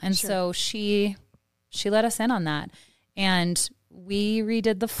sale. And so she let us in on that. And we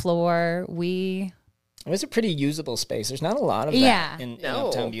redid the floor. It was a pretty usable space. There's not a lot of that in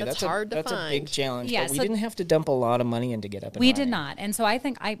Uptown Butte. That's hard to find. That's a big challenge. Yeah, but we didn't have to dump a lot of money in to get up and We did not. And so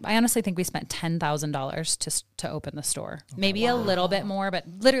I honestly think we spent $10,000 to open the store. Maybe a little bit more, but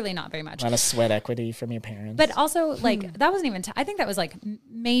literally not very much. A lot of sweat equity from your parents. But also, like, that wasn't even, I think that was like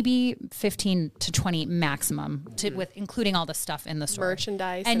maybe 15 to 20 maximum with including all the stuff in the store.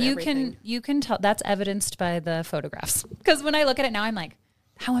 Merchandise and everything. you can tell, that's evidenced by the photographs. Because when I look at it now, I'm like,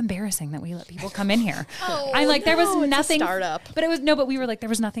 how embarrassing that we let people come in here. I'm like, there was nothing. It's a startup. But we were like, there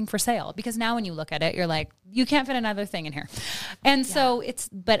was nothing for sale. Because now when you look at it, you're like, you can't fit another thing in here. And so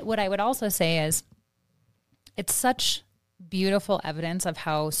but what I would also say is, it's such beautiful evidence of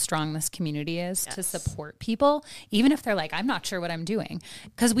how strong this community is to support people, even if they're like, I'm not sure what I'm doing.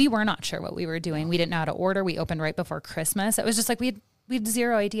 Because we were not sure what we were doing. We didn't know how to order. We opened right before Christmas. It was just like, we had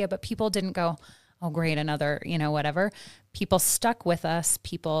zero idea, but people didn't go, oh, great, another, whatever. People stuck with us.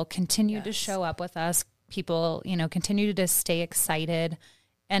 People continued to show up with us. People, continued to stay excited.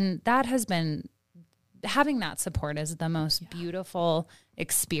 And that has been, having that support is the most beautiful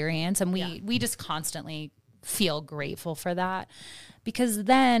experience. And we just constantly feel grateful for that. Because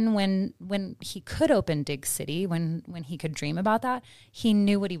then when he could open Dig City, when he could dream about that, he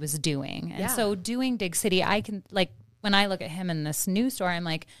knew what he was doing. And so doing Dig City, I can, like, when I look at him in this new store, I'm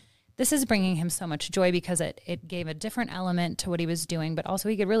like, this is bringing him so much joy because it gave a different element to what he was doing, but also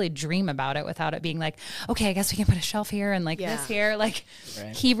he could really dream about it without it being like, okay, I guess we can put a shelf here and like this here. Like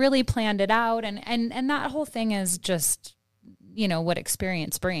he really planned it out. And that whole thing is just, what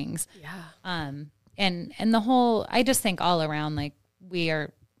experience brings. Yeah. And the whole, I just think all around, like, we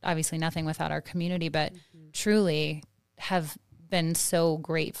are obviously nothing without our community, but truly have been so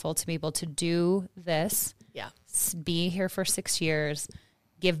grateful to be able to do this. Yeah. Be here for 6 years,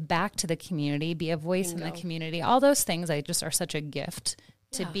 give back to the community, be a voice in the community. All those things I just are such a gift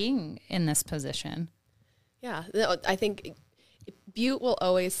to being in this position. Yeah. I think Butte will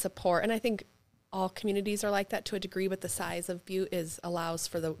always support, and I think all communities are like that to a degree, but the size of Butte allows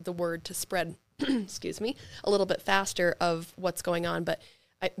for the word to spread, excuse me, a little bit faster of what's going on. But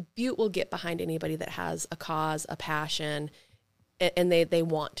Butte will get behind anybody that has a cause, a passion, and they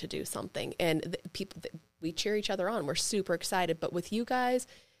want to do something. And people, we cheer each other on. We're super excited. But with you guys,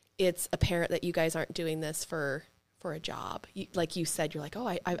 it's apparent that you guys aren't doing this for a job. Like you said, you're like,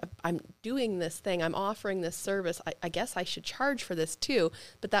 oh, I'm doing this thing. I'm offering this service. I guess I should charge for this too.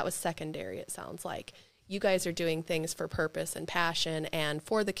 But that was secondary, it sounds like. You guys are doing things for purpose and passion and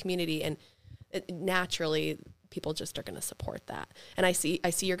for the community. And naturally, people just are going to support that. And I see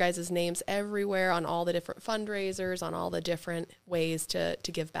your guys' names everywhere on all the different fundraisers, on all the different ways to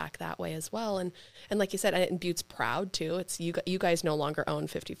give back that way as well. And like you said, and Butte's proud too. It's you guys no longer own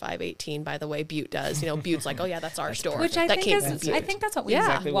 5518, by the way. Butte does. Butte's like, oh yeah, that's our store. Which I think that's what we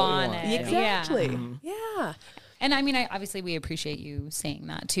wanted. Exactly. Yeah. And I mean, obviously we appreciate you saying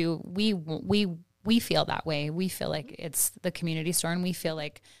that too. We we feel that way. We feel like it's the community store, and we feel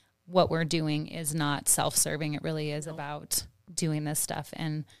like what we're doing is not self-serving. It really is about doing this stuff.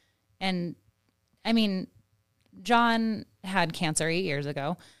 And I mean, John had cancer 8 years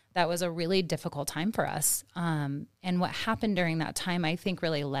ago. That was a really difficult time for us. And what happened during that time, I think,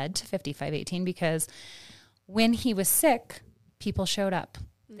 really led to 5518, because when he was sick, people showed up.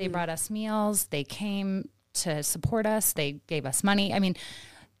 They brought us meals. They came to support us. They gave us money. I mean,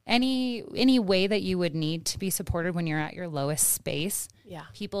 any way that you would need to be supported when you're at your lowest space,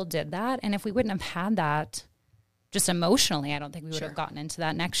 people did that. And if we wouldn't have had that just emotionally, I don't think we would have gotten into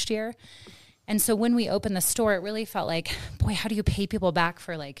that next year. And so when we opened the store, it really felt like, boy, how do you pay people back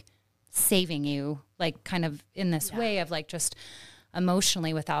for like saving you, like kind of in this way of like just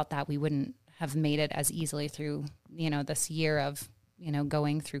emotionally. Without that, we wouldn't have made it as easily through, this year of,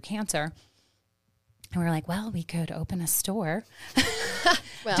 going through cancer. And we were like, well, we could open a store.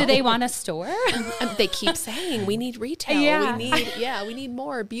 Well, do they want a store? They keep saying we need retail. Yeah. We need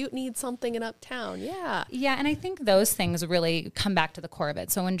more. Butte needs something in Uptown. Yeah. Yeah. And I think those things really come back to the core of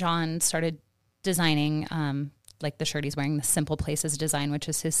it. So when John started designing, like the shirt he's wearing, the Simple Places design, which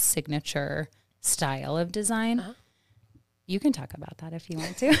is his signature style of design. You can talk about that if you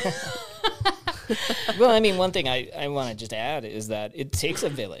want to. Well, I mean, one thing I want to just add is that it takes a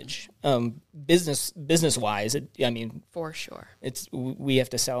village. Business wise, for sure, we have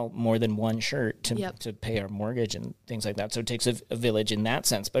to sell more than one shirt to pay our mortgage and things like that. So it takes a village in that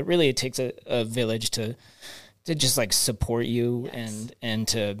sense, but really it takes a village to just like support you and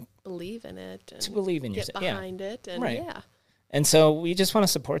to believe in it, and to believe in yourself, get behind it, and And so we just want to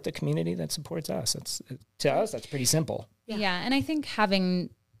support the community that supports us. To us, that's pretty simple. Yeah, and I think having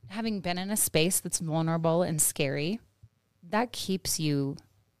been in a space that's vulnerable and scary, that keeps you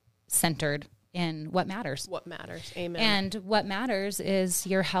centered in what matters. What matters. Amen. And what matters is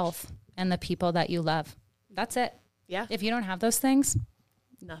your health and the people that you love. That's it. Yeah. If you don't have those things,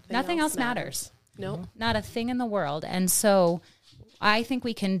 nothing else matters. Nope. Not a thing in the world. And so I think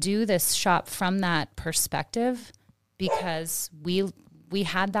we can do this shop from that perspective, because we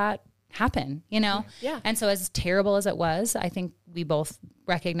had that happen, Yeah. And so as terrible as it was, I think we both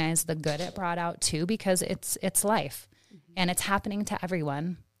recognize the good it brought out too, because it's life and it's happening to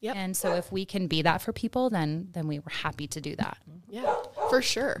everyone. Yep. And so if we can be that for people, then we were happy to do that. Yeah, for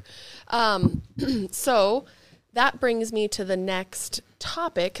sure. So that brings me to the next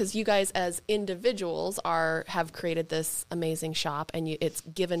topic, because you guys as individuals have created this amazing shop, and it's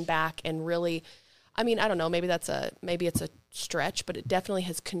given back and really, I don't know, maybe it's a stretch, but it definitely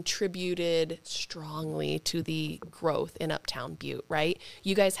has contributed strongly to the growth in Uptown Butte, right?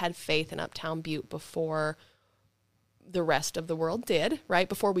 You guys had faith in Uptown Butte before the rest of the world did, right?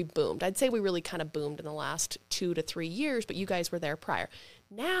 Before we boomed. I'd say we really kind of boomed in the last 2 to 3 years, but you guys were there prior.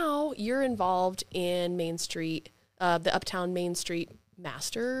 Now you're involved in Main Street, the Uptown Main Street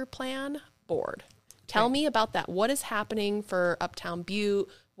Master Plan Board. Tell me about that. What is happening for Uptown Butte?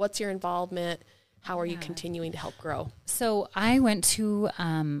 What's your involvement? How are you continuing to help grow? So I went to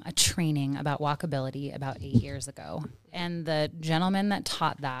a training about walkability about 8 years ago. And the gentleman that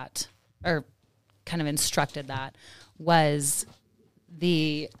taught that, or kind of instructed that, was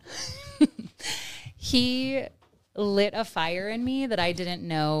he lit a fire in me that I didn't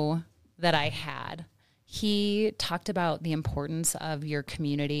know that I had. He talked about the importance of your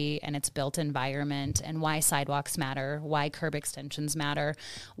community and its built environment, and why sidewalks matter, why curb extensions matter,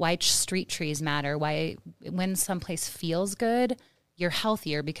 why street trees matter, why when someplace feels good, you're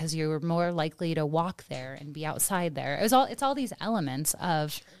healthier because you're more likely to walk there and be outside there. It's all these elements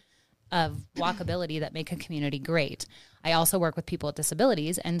of walkability that make a community great. I also work with people with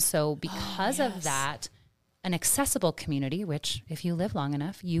disabilities, and so because of that, an accessible community, which if you live long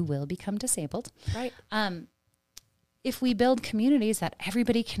enough, you will become disabled. Right. If we build communities that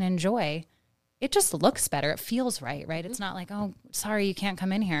everybody can enjoy, it just looks better. It feels right? It's not like, oh, sorry, you can't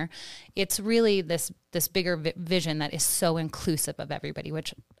come in here. It's really this bigger vision that is so inclusive of everybody,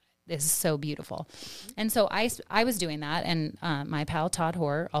 which is so beautiful. And so I was doing that, and my pal Todd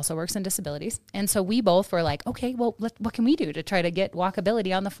Hoare also works in disabilities. And so we both were like, okay, well, what can we do to try to get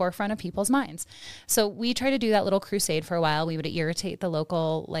walkability on the forefront of people's minds? So we tried to do that little crusade for a while. We would irritate the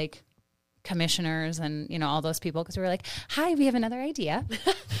local commissioners and all those people, because we were like, hi, we have another idea.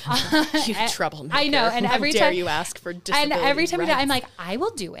 You troublemaker. I know. And every time you ask for disability, and every time rights. I'm like, I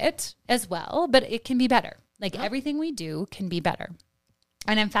will do it as well, but it can be better. Everything we do can be better.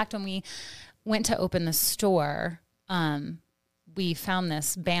 And in fact, when we went to open the store, we found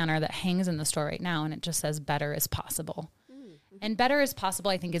this banner that hangs in the store right now, and it just says "Better is possible." And better is possible,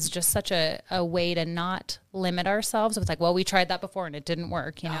 I think, is just such a way to not limit ourselves with like, well, we tried that before and it didn't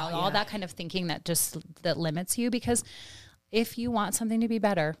work, all that kind of thinking that limits you. Because if you want something to be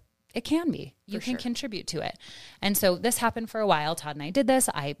better, it can be. You can contribute to it. And so this happened for a while. Todd and I did this.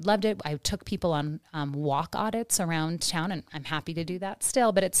 I loved it. I took people on walk audits around town, and I'm happy to do that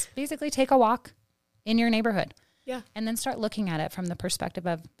still. But it's basically take a walk in your neighborhood. Yeah. And then start looking at it from the perspective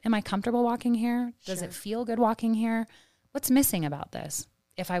of, am I comfortable walking here? Does it feel good walking here? What's missing about this?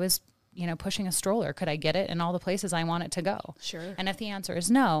 If I was, pushing a stroller, could I get it in all the places I want it to go? Sure. And if the answer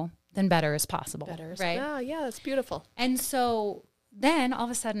is no, then better is possible. Right? Oh, yeah, that's beautiful. And so then all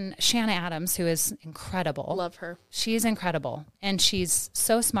of a sudden, Shanna Adams, who is incredible. Love her. She's incredible. And she's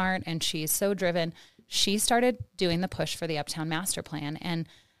so smart and she's so driven. She started doing the push for the Uptown Master Plan. And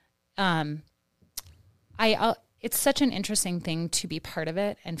it's such an interesting thing to be part of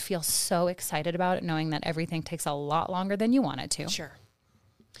it and feel so excited about it, knowing that everything takes a lot longer than you want it to. Sure.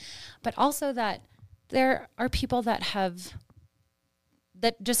 But also that there are people that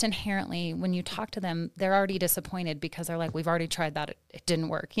just inherently, when you talk to them, they're already disappointed because they're like, we've already tried that. It didn't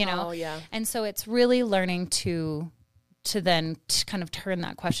work, Oh, yeah. And so it's really learning to then kind of turn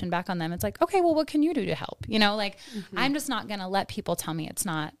that question back on them. It's like, okay, well, what can you do to help? I'm just not going to let people tell me it's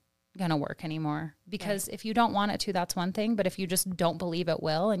not going to work anymore, because if you don't want it to, that's one thing. But if you just don't believe it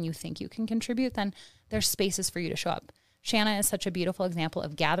will and you think you can contribute, then there's spaces for you to show up. Shanna is such a beautiful example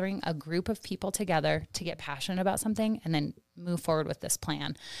of gathering a group of people together to get passionate about something and then move forward with this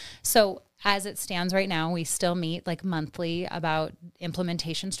plan. So as it stands right now, we still meet like monthly about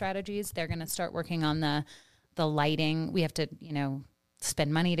implementation strategies. They're going to start working on the lighting. We have to,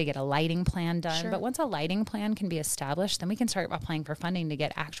 spend money to get a lighting plan done. Sure. But once a lighting plan can be established, then we can start applying for funding to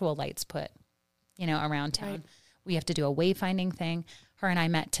get actual lights put, around town. Right. We have to do a wayfinding thing. Her and I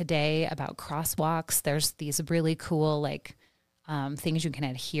met today about crosswalks. There's these really cool, things you can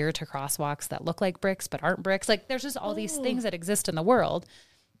adhere to crosswalks that look like bricks but aren't bricks. Like, there's just all these things that exist in the world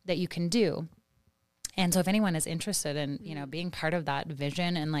that you can do. And so if anyone is interested in, being part of that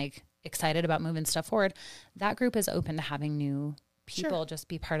vision and excited about moving stuff forward, that group is open to having new people just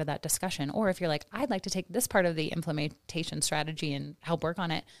be part of that discussion. Or if you're like, I'd like to take this part of the implementation strategy and help work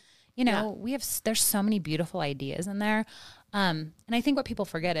on it, there's so many beautiful ideas in there. And I think what people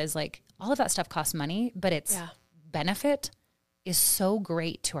forget is all of that stuff costs money, but its benefit is so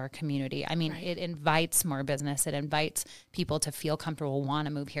great to our community. I mean, it invites more business. It invites people to feel comfortable, want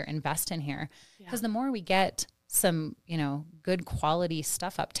to move here, invest in here. Because the more we get some, good quality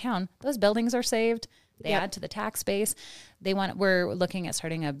stuff uptown, those buildings are saved. They add to the tax base. We're looking at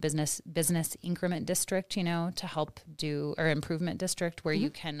starting a business increment district, to help do, or improvement district where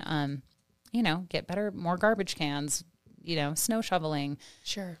you can, get more garbage cans, snow shoveling,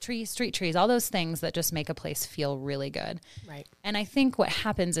 street trees, all those things that just make a place feel really good. Right. And I think what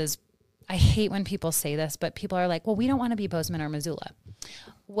happens is, I hate when people say this, but people are like, well, we don't want to be Bozeman or Missoula.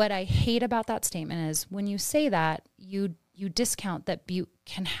 What I hate about that statement is when you say that, you discount that Butte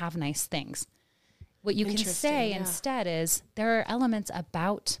can have nice things. What you can say instead is, there are elements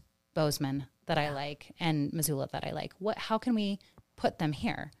about Bozeman that I like and Missoula that I like. How can we put them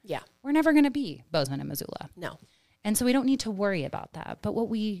here? Yeah. We're never going to be Bozeman and Missoula. No. And so we don't need to worry about that. But what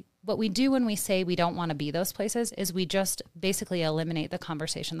we do when we say we don't want to be those places is we just basically eliminate the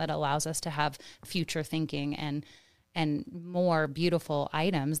conversation that allows us to have future thinking and more beautiful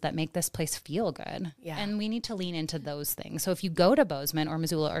items that make this place feel good. Yeah. And we need to lean into those things. So if you go to Bozeman or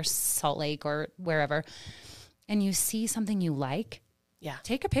Missoula or Salt Lake or wherever and you see something you like,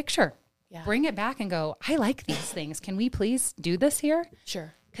 take a picture. Yeah. Bring it back and go, I like these things. Can we please do this here?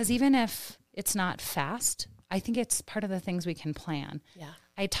 Sure. Because even if it's not fast, I think it's part of the things we can plan. Yeah.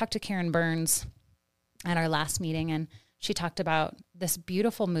 I talked to Karen Burns at our last meeting, and she talked about this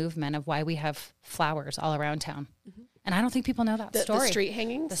beautiful movement of why we have flowers all around town. Mm-hmm. And I don't think people know that story. The street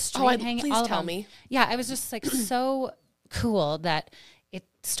hangings? The street hangings. Please tell me. Yeah, I was just so cool that it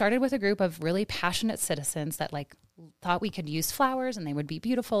started with a group of really passionate citizens that thought we could use flowers and they would be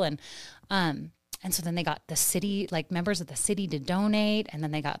beautiful. And so then they got the city, members of the city to donate, and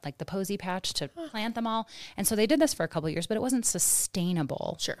then they got the posy patch to plant them all. And so they did this for a couple of years, but it wasn't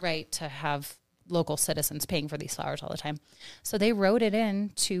sustainable, right, to have local citizens paying for these flowers all the time. So they wrote it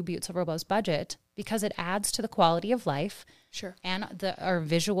into Butte Silver Bow's budget because it adds to the quality of life and our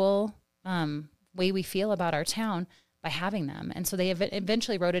visual way we feel about our town by having them. And so they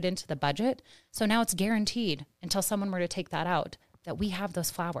eventually wrote it into the budget. So now it's guaranteed until someone were to take that out that we have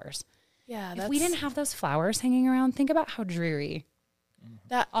those flowers. Yeah, if we didn't have those flowers hanging around, think about how dreary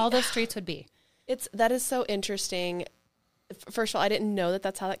all those streets would be. That is so interesting. First of all, I didn't know that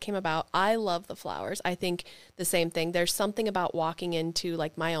that's how that came about. I love the flowers. I think the same thing. There's something about walking into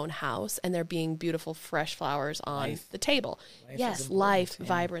like my own house and there being beautiful, fresh flowers on the table. Life,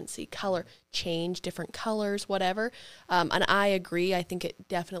 vibrancy, color, change, different colors, whatever. And I agree. I think it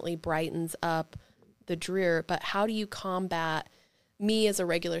definitely brightens up the drear. But how do you combat me as a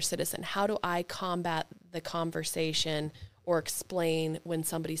regular citizen? How do I combat the conversation or explain when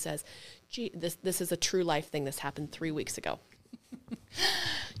somebody says, gee, this is a true life thing. This happened 3 weeks ago.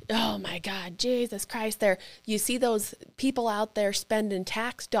 Oh my God, Jesus Christ. You see those people out there spending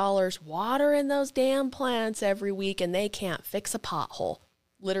tax dollars watering those damn plants every week and they can't fix a pothole.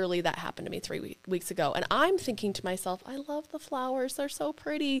 Literally, that happened to me 3 weeks ago. And I'm thinking to myself, I love the flowers. They're so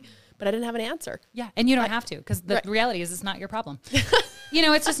pretty. But I didn't have an answer. Yeah, and you don't have to, because the reality is it's not your problem.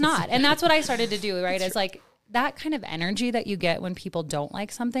 It's just not. And that's what I started to do, right? It's like, that kind of energy that you get when people don't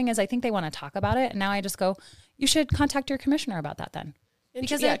like something is I think they want to talk about it. And now I just go, you should contact your commissioner about that then.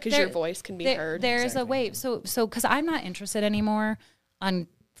 Because your voice can be heard. There's a way. So because I'm not interested anymore on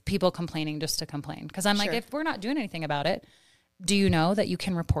people complaining just to complain. Because I'm like, if we're not doing anything about it, do you know that you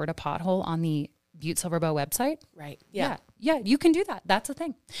can report a pothole on the Butte Silver Bow website? Right. Yeah. Yeah, you can do that. That's the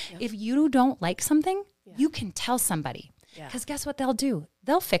thing. Yeah. If you don't like something, you can tell somebody. Because guess what they'll do?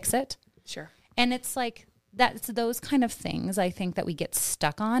 They'll fix it. Sure. And it's like, that's those kind of things I think that we get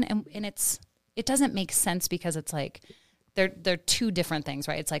stuck on, and it doesn't make sense because it's like they're two different things,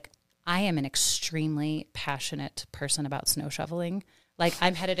 right? It's like I am an extremely passionate person about snow shoveling. Like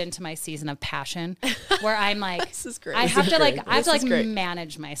I'm headed into my season of passion where I'm like, this is great. I have to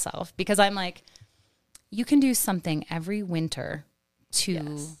manage myself because I'm like, you can do something every winter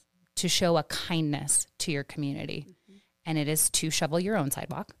to show a kindness to your community, and it is to shovel your own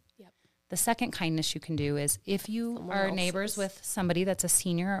sidewalk. The second kindness you can do is if you are neighbors with somebody that's a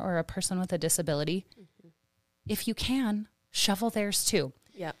senior or a person with a disability, if you can, shovel theirs too.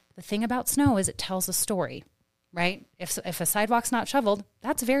 Yeah. The thing about snow is it tells a story, right? If a sidewalk's not shoveled,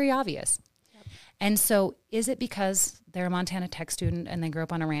 that's very obvious. Yep. And so is it because they're a Montana Tech student and they grew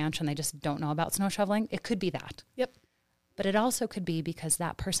up on a ranch and they just don't know about snow shoveling? It could be that. Yep. But it also could be because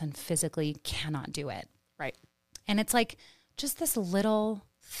that person physically cannot do it. Right. And it's like just this little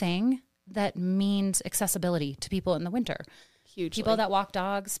thing that means accessibility to people in the winter. Hugely. People that walk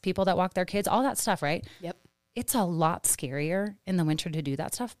dogs, people that walk their kids, all that stuff, right? Yep. It's a lot scarier in the winter to do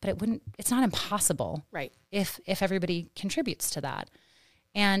that stuff, but it's not impossible. Right. If everybody contributes to that.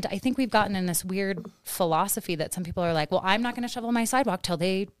 And I think we've gotten in this weird philosophy that some people are like, well, I'm not going to shovel my sidewalk till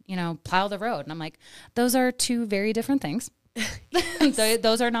they, plow the road. And I'm like, those are two very different things.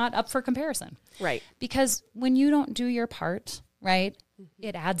 Those are not up for comparison. Right. Because when you don't do your part, right,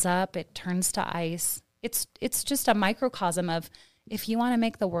 it adds up, it turns to ice. It's just a microcosm of if you want to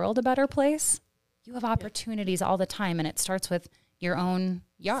make the world a better place, you have opportunities all the time. And it starts with your own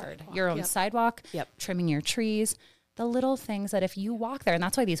yard, your own sidewalk, trimming your trees, the little things that if you walk there, and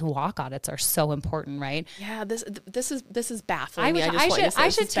that's why these walk audits are so important, right? Yeah, this is baffling. I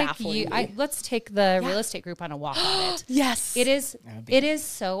should take you. Let's take the real estate group on a walk audit. Yes, it is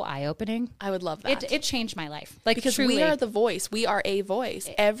so eye opening. I would love that. It changed my life, because truly. We are the voice. We are a voice.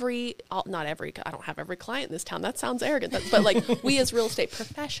 Not every. I don't have every client in this town. That sounds arrogant. But like we as real estate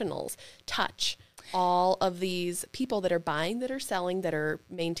professionals touch all of these people that are buying, that are selling, that are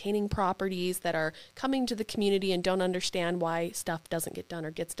maintaining properties, that are coming to the community and don't understand why stuff doesn't get done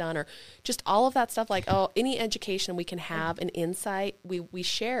or gets done, or just all of that stuff. Like, any education we can have, an insight we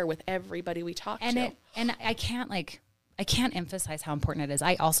share with everybody we talk to. And I can't emphasize how important it is.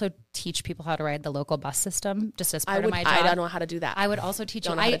 I also teach people how to ride the local bus system just as part of my job. I don't know how to do that. I would also teach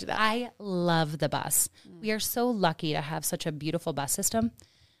you. I love the bus. We are so lucky to have such a beautiful bus system,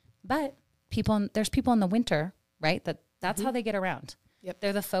 but there's people in the winter, right? That's how they get around. Yep.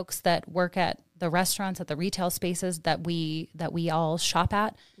 They're the folks that work at the restaurants, at the retail spaces that we all shop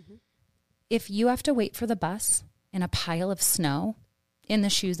at. Mm-hmm. If you have to wait for the bus in a pile of snow in the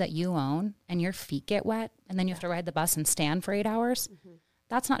shoes that you own and your feet get wet and then you have to ride the bus and stand for 8 hours,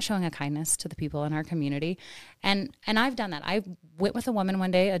 that's not showing a kindness to the people in our community. And I've done that. I went with a woman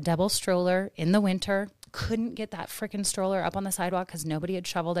one day, a double stroller in the winter, couldn't get that freaking stroller up on the sidewalk because nobody had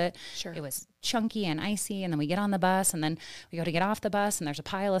shoveled it. Sure. It was chunky and icy, and then we get on the bus, and then we go to get off the bus, and there's a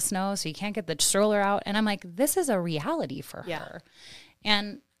pile of snow, so you can't get the stroller out. And I'm like, this is a reality for her.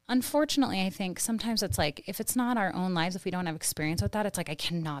 And unfortunately, I think sometimes it's like, if it's not our own lives, if we don't have experience with that, it's like, I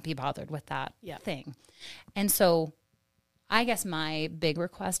cannot be bothered with that thing. And so I guess my big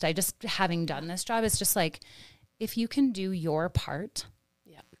request, having done this job, is just like, if you can do your part,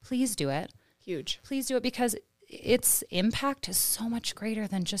 please do it. Huge. Please do it, because its impact is so much greater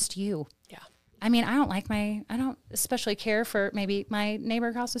than just you. Yeah. I mean, I don't especially care for maybe my neighbor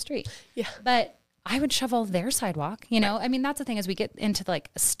across the street. Yeah. But I would shovel their sidewalk, you know? Right. I mean, that's the thing, as we get into like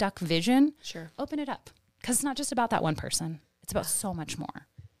a stuck vision. Sure. Open it up. Because it's not just about that one person. It's about so much more.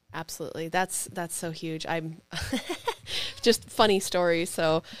 Absolutely. That's so huge. I'm just funny story.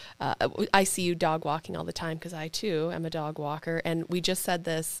 So I see you dog walking all the time because I too am a dog walker. And we just said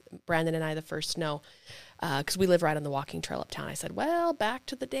this, Brandon and I, the first snow, because we live right on the walking trail uptown. I said, well, back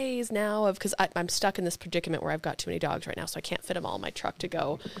to the days now of, because I'm stuck in this predicament where I've got too many dogs right now, so I can't fit them all in my truck to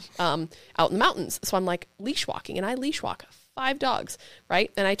go out in the mountains. So I'm like leash walking, and I leash walk 5 dogs,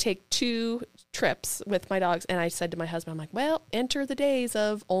 right? And I take 2 trips with my dogs. And I said to my husband, I'm like, well, enter the days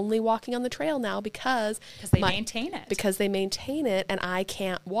of only walking on the trail now because they maintain it. Because they maintain it, and I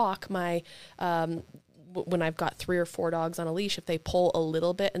can't walk my when I've got 3 or 4 dogs on a leash. If they pull a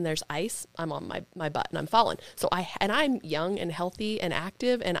little bit and there's ice, I'm on my butt and I'm falling. So I'm young and healthy and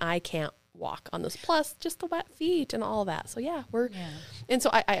active, and I can't walk on this, plus just the wet feet and all that. So and so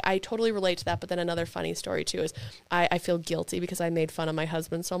I totally relate to that. But then another funny story too is I feel guilty because I made fun of my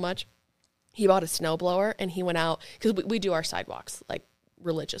husband so much. He bought a snowblower and he went out, because we do our sidewalks like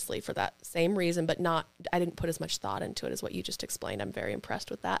religiously for that same reason, but I didn't put as much thought into it as what you just explained. I'm very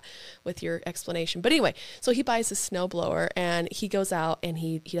impressed with that, with your explanation. But anyway, so he buys a snowblower and he goes out and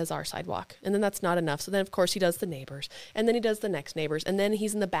he does our sidewalk, and then that's not enough. So then of course he does the neighbors, and then he does the next neighbors, and then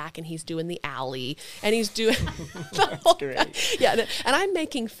he's in the back and he's doing the alley, and he's doing that's great. Yeah. And I'm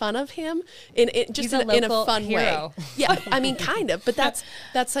making fun of him in a fun hero. way. Yeah. I mean, kind of, but that's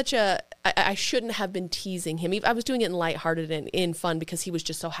such I shouldn't have been teasing him. I was doing it in lighthearted and in fun because he was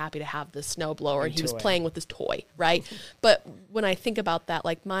just so happy to have this snowblower and he was playing with this toy, right? But when I think about that,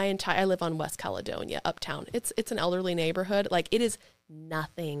 like I live on West Caledonia, uptown. It's an elderly neighborhood. Like, it is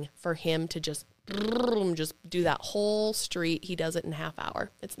nothing for him to just do that whole street. He does it in a half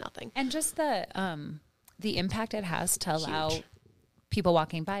hour. It's nothing. And just the impact it has to allow people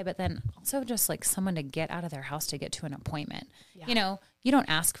walking by, but then also just like someone to get out of their house to get to an appointment. Yeah. You know, you don't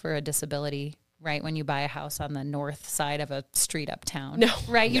ask for a disability, right, when you buy a house on the north side of a street uptown. No.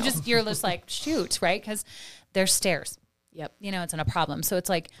 Right? No. You're just like, shoot, right? Because there's stairs. Yep. You know, it's not a problem. So it's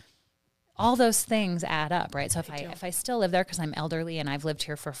like all those things add up, right? So if I still live there because I'm elderly and I've lived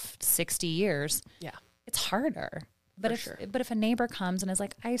here for 60 years, it's harder. But if a neighbor comes and is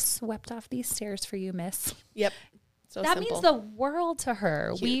like, I swept off these stairs for you, miss. Yep. So that simple. means the world to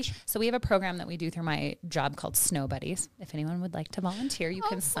her. Huge. We have a program that we do through my job called Snow Buddies. If anyone would like to volunteer, you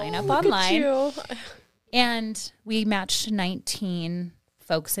can sign up online. And we matched 19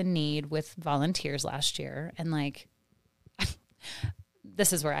 folks in need with volunteers last year. And like,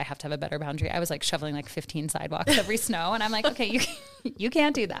 this is where I have to have a better boundary. I was like shoveling like 15 sidewalks every snow. And I'm like, okay, you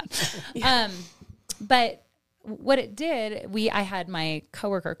can't do that. Yeah. But what it did, I had my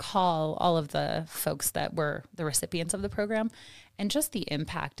coworker call all of the folks that were the recipients of the program, and just the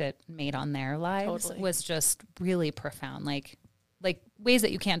impact it made on their lives was just really profound. Like ways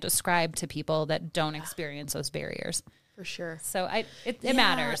that you can't describe to people that don't experience those barriers. For sure. So it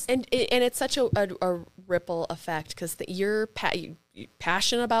matters. And it's such a ripple effect, because you're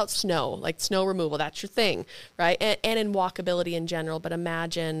passionate about snow, like snow removal. That's your thing, right? And in walkability in general. But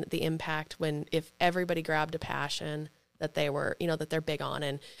imagine the impact if everybody grabbed a passion that they were, that they're big on.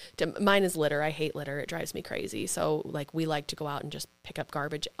 And mine is litter. I hate litter. It drives me crazy. So like, we like to go out and just pick up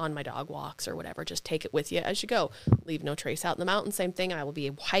garbage on my dog walks or whatever. Just take it with you as you go. Leave no trace out in the mountain. Same thing. I will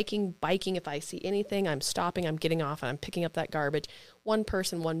be hiking, biking. If I see anything, I'm stopping, I'm getting off, and I'm picking up that garbage. One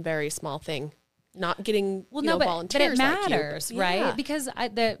person, one very small thing. Not getting volunteers. But it matters, like right? Yeah. Because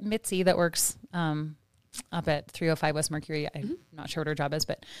the Mitzi that works up at 305 West Mercury, I'm not sure what her job is,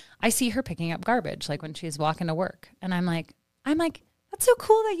 but I see her picking up garbage like when she's walking to work, and I'm like, that's so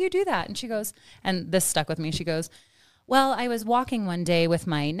cool that you do that. And she goes, and this stuck with me. She goes, well, I was walking one day with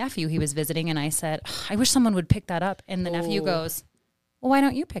my nephew. He was visiting, and I said, I wish someone would pick that up. And the nephew goes, well, why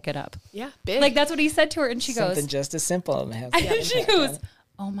don't you pick it up? Yeah, big. Like, that's what he said to her, and she goes, something just as simple. And she goes,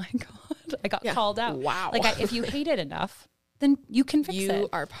 oh my God, I got called out. Wow. Like, if you hate it enough, then you can fix it. You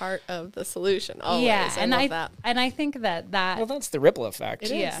are part of the solution. Always. Yeah, I love that. And I think that well, that's the ripple effect.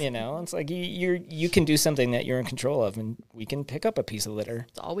 It is. It's like you can do something that you're in control of, and we can pick up a piece of litter.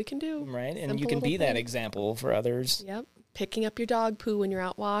 That's all we can do. Right, and you can be that example for others. Yep. Picking up your dog poo when you're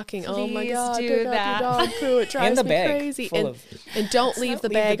out walking. Please oh my God, do pick that. up your dog poo. It drives me crazy. And don't leave the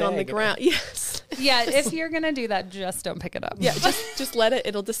bag on the ground. Yes. Yeah, if you're going to do that, just don't pick it up. Yeah, just let it.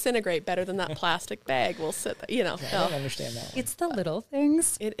 It'll disintegrate better than that plastic bag will sit there, Yeah, I don't understand that one. It's the little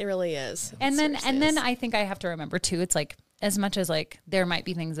things. It really is. And then I think I have to remember too, it's like, as much as like there might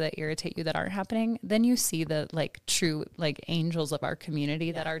be things that irritate you that aren't happening, then you see the like true like angels of our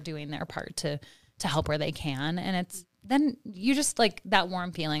community that are doing their part to help where they can. And it's, then you just like that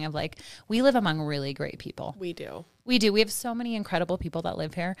warm feeling of like, we live among really great people. We do. We have so many incredible people that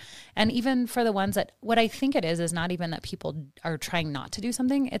live here. And even for the ones that, what I think it is not even that people are trying not to do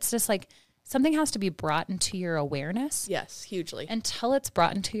something. It's just like something has to be brought into your awareness. Yes, hugely. Until it's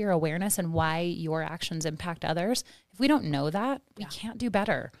brought into your awareness and why your actions impact others. If we don't know that, we can't do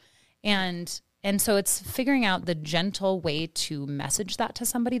better. And so it's figuring out the gentle way to message that to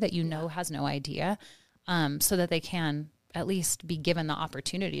somebody that you know has no idea, so that they can at least be given the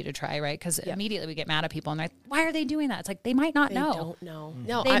opportunity to try, right? Because immediately we get mad at people and they're like, why are they doing that? It's like, they might not know. They don't know.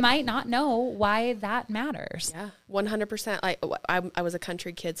 No, they might not know why that matters. Yeah, 100%. I was a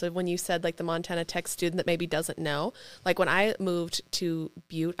country kid, so when you said like the Montana Tech student that maybe doesn't know, like when I moved to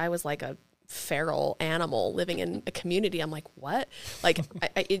Butte, I was like a feral animal living in a community. I'm like, what? Like,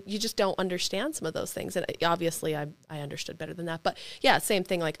 you just don't understand some of those things. And obviously I understood better than that. But yeah, same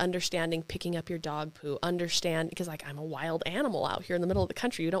thing, like understanding picking up your dog poo, because like I'm a wild animal out here in the middle of the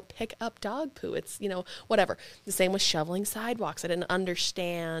country. You don't pick up dog poo. It's, whatever. The same with shoveling sidewalks. I didn't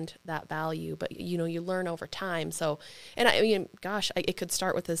understand that value, but you learn over time. So, and I mean, gosh, it could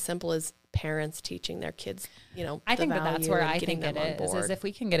start with as simple as parents teaching their kids, I think that's where I think it is if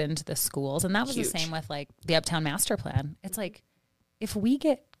we can get into the schools. And that was the same with like the Uptown Master Plan. It's like, if we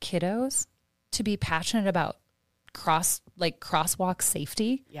get kiddos to be passionate about crosswalk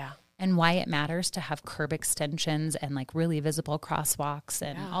safety and why it matters to have curb extensions and like really visible crosswalks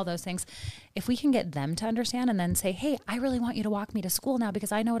and all those things, if we can get them to understand and then say, hey, I really want you to walk me to school now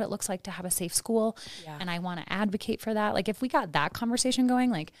because I know what it looks like to have a safe school and I want to advocate for that. Like if we got that conversation going,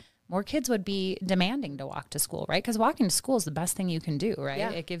 like more kids would be demanding to walk to school, right? Because walking to school is the best thing you can do, right? Yeah.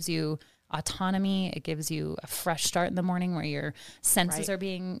 It gives you autonomy. It gives you a fresh start in the morning where your senses are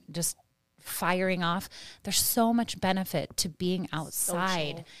being just firing off. There's so much benefit to being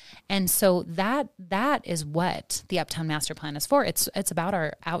outside. Social. And so that is what the Uptown Master Plan is for. It's about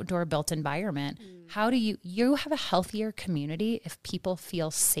our outdoor built environment. How do you have a healthier community if people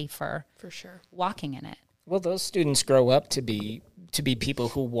feel safer for sure walking in it? Well, those students grow up to be people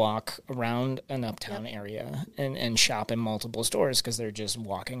who walk around an uptown area and shop in multiple stores because they're just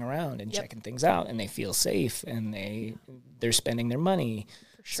walking around and checking things out, and they feel safe and they're spending their money.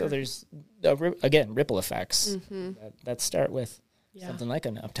 Sure. So there's again ripple effects that start with something like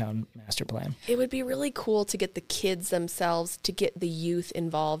an Uptown Master Plan. It would be really cool to get the kids themselves, to get the youth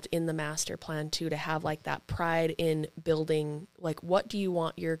involved in the master plan too, to have like that pride in building, like, what do you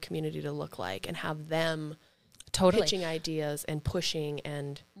want your community to look like, and have them pitching ideas and pushing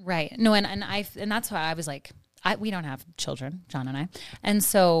and right. No, and that's why I was like, we don't have children, John and I. And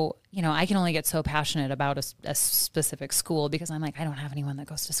so, I can only get so passionate about a specific school because I'm like, I don't have anyone that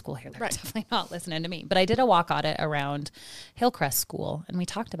goes to school here. They're definitely not listening to me. But I did a walk audit around Hillcrest School, and we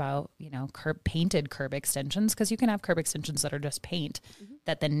talked about, painted curb extensions, because you can have curb extensions that are just paint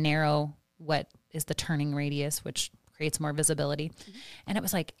that then narrow what is the turning radius, which creates more visibility. And it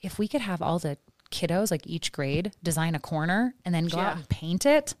was like, if we could have all the kiddos, like each grade, design a corner and then go out and paint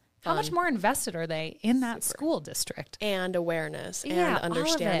it, how much more invested are they in that school district? And awareness and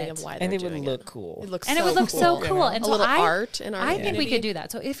understanding of why they're doing it. And it would look cool. It would look so cool. And a little art in our community. I think we could do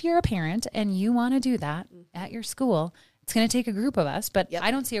that. So if you're a parent and you want to do that at your school, it's going to take a group of us, but I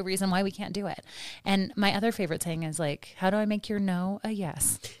don't see a reason why we can't do it. And my other favorite thing is like, how do I make your no a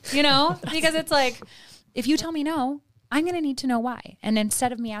yes? Because it's like, if you tell me no, I'm going to need to know why. And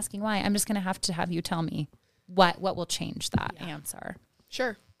instead of me asking why, I'm just going to have you tell me what will change that answer.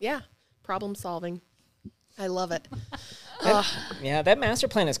 Sure. Yeah. Problem solving. I love it. That master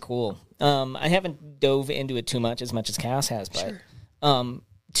plan is cool. I haven't dove into it too much as Cass has, but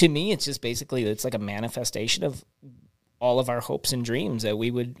to me, it's just basically, it's like a manifestation of all of our hopes and dreams that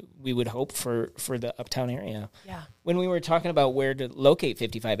we would hope for the uptown area. Yeah. When we were talking about where to locate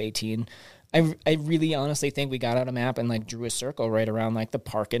 5518, I really honestly think we got out a map and like drew a circle right around like the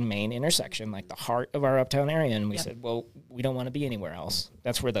Park and Main intersection, like the heart of our uptown area. And we said, well, we don't want to be anywhere else.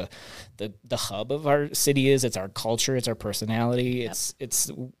 That's where the hub of our city is. It's our culture. It's our personality.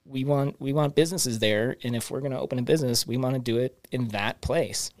 We want businesses there. And if we're going to open a business, we want to do it in that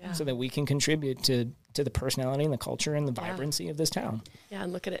place so that we can contribute to the personality and the culture and the vibrancy of this town. Yeah,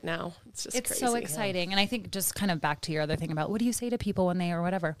 and look at it now. It's crazy. So exciting. Yeah. And I think just kind of back to your other thing about what do you say to people when they or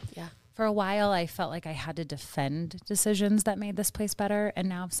whatever. Yeah. For a while, I felt like I had to defend decisions that made this place better. And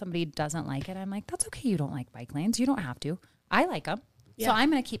now if somebody doesn't like it, I'm like, that's okay. You don't like bike lanes. You don't have to. I like them. Yeah. So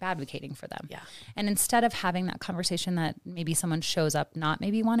I'm going to keep advocating for them. Yeah. And instead of having that conversation that maybe someone shows up not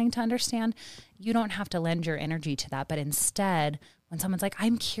maybe wanting to understand, you don't have to lend your energy to that. But instead, when someone's like,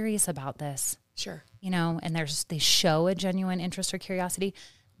 I'm curious about this, sure, and they show a genuine interest or curiosity,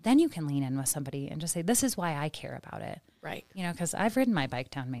 then you can lean in with somebody and just say, this is why I care about it. Right. Because I've ridden my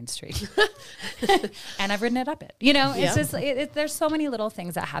bike down Main Street and I've ridden it up it. It's just, there's so many little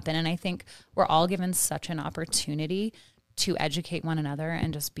things that happen. And I think we're all given such an opportunity to educate one another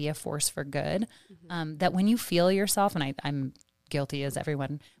and just be a force for good. That when you feel yourself, and I'm guilty as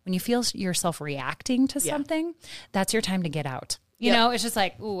everyone, when you feel yourself reacting to something, that's your time to get out. It's just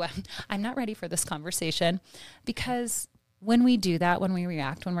like, ooh, I'm not ready for this conversation. Because when we do that, when we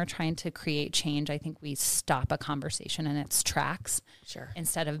react, when we're trying to create change, I think we stop a conversation in its tracks. Sure.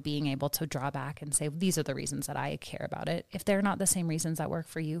 Instead of being able to draw back and say, these are the reasons that I care about it. If they're not the same reasons that work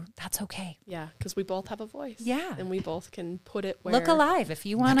for you, that's okay. Yeah, because we both have a voice. Yeah. And we both can put it where... Look alive if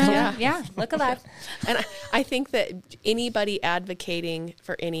you want to. Yeah, look alive. And I think that anybody advocating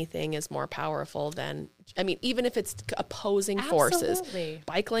for anything is more powerful than... even if it's opposing forces,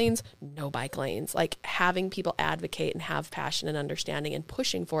 bike lanes, no bike lanes, like having people advocate and have passion and understanding and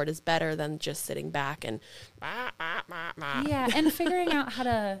pushing for it is better than just sitting back and Yeah. And figuring out how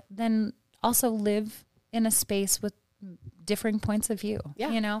to then also live in a space with differing points of view.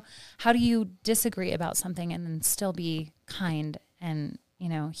 Yeah. How do you disagree about something and then still be kind and,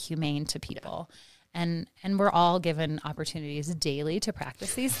 humane to people? Yeah. And we're all given opportunities daily to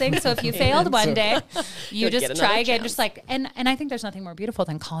practice these things. So if you failed one day, you just try again. Chance. Just like, and I think there's nothing more beautiful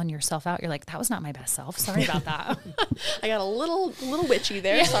than calling yourself out. You're like, that was not my best self. Sorry about that. I got a little witchy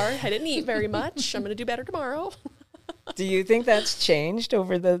there. Yeah. Sorry. I didn't eat very much. I'm going to do better tomorrow. Do you think that's changed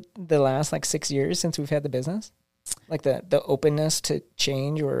over the last 6 years since we've had the business? Like the openness to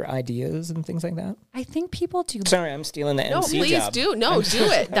change or ideas and things like that? I think people do. Sorry, I'm stealing the MC job. No, please do. No, do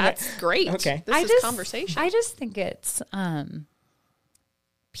it. That's great. Okay. This is conversation. I just think it's,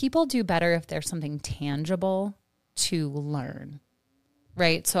 people do better if there's something tangible to learn,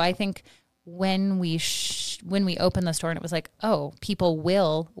 right? So I think when we opened the store and it was like, oh, people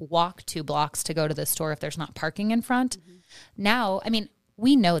will walk 2 blocks to go to the store if there's not parking in front. Mm-hmm. Now,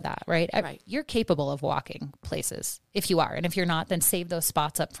 we know that, right? You're capable of walking places if you are. And if you're not, then save those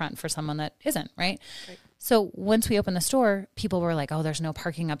spots up front for someone that isn't, right? So once we opened the store, people were like, oh, there's no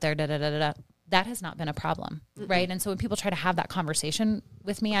parking up there, da-da-da-da-da. That has not been a problem, right? And so when people try to have that conversation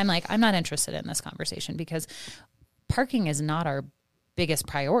with me, I'm like, I'm not interested in this conversation because parking is not our biggest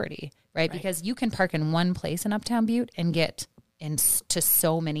priority, right? Because you can park in one place in Uptown Butte and get into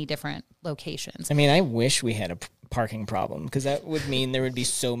so many different locations. I wish we had a parking problem because that would mean there would be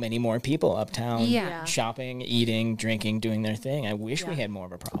so many more people uptown shopping, eating, drinking, doing their thing. I wish we had more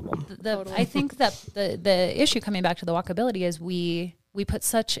of a problem. I think that the issue coming back to the walkability is we put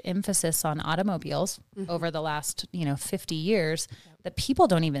such emphasis on automobiles over the last 50 years that people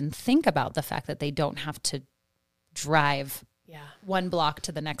don't even think about the fact that they don't have to drive 1 block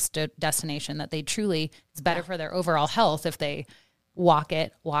to the next destination, that they truly, it's better for their overall health if they walk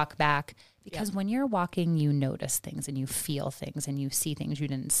back. Because when you're walking, you notice things and you feel things and you see things you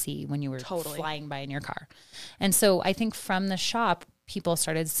didn't see when you were flying by in your car. And so I think from the shop, people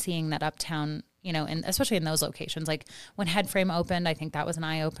started seeing that Uptown, and especially in those locations, like when Headframe opened, I think that was an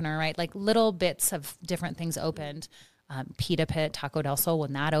eye opener, right? Like little bits of different things opened. Pita Pit, Taco del Sol,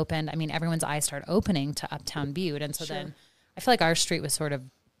 when that opened, everyone's eyes started opening to Uptown Butte. And so then I feel like our street was sort of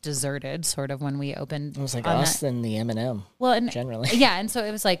deserted, when we opened. It was like us and the M&M. Well, and generally, and so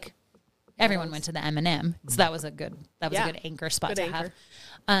it was like everyone went to the M&M, so that was a good anchor spot to have.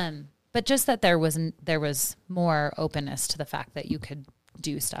 But just that there was more openness to the fact that you could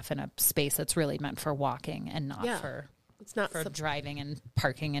do stuff in a space that's really meant for walking and not for driving and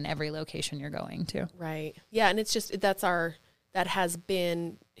parking in every location you're going to. Right. Yeah, and it's just that has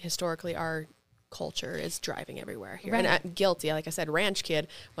been historically our culture is driving everywhere here. Right. And I'm guilty. Like I said, ranch kid,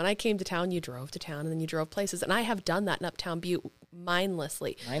 when I came to town, you drove to town and then you drove places. And I have done that in Uptown Butte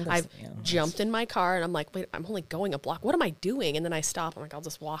mindlessly. I've jumped in my car and I'm like, wait, I'm only going a block. What am I doing? And then I stop. I'm like, I'll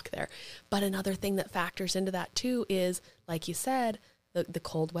just walk there. But another thing that factors into that too is, like you said, the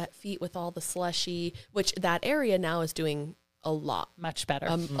cold, wet feet with all the slushy, which that area now is doing a lot. Much better.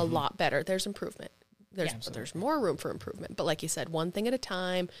 A lot better. There's improvement. There's more room for improvement. But like you said, one thing at a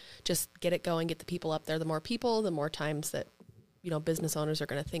time, just get it going, get the people up there. The more people, the more times that, business owners are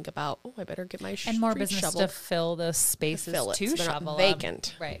going to think about, oh, I better get my and more business shovel. To fill the spaces to shovel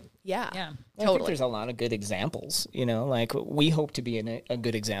vacant. Right. Yeah. Well, I think there's a lot of good examples, like we hope to be a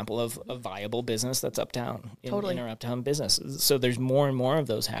good example of a viable business that's uptown, in our uptown business. So there's more and more of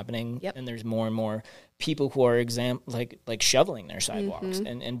those happening, and there's more and more people who are like shoveling their sidewalks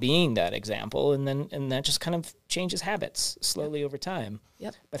and being that example, and that just kind of changes habits slowly over time.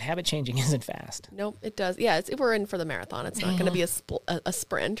 Yep. But habit changing isn't fast. Nope, it does. Yeah, we're in for the marathon. It's not going to be a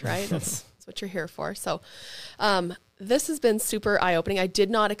sprint, right? That's what you're here for. So, this has been super eye-opening. I did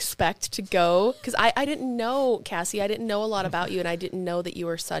not expect to go, because I didn't know, Cassie, I didn't know a lot about you, and I didn't know that you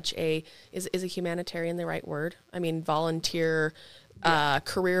were such is a humanitarian the right word? I mean, volunteer,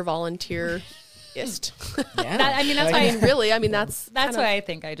 career volunteer. That's why I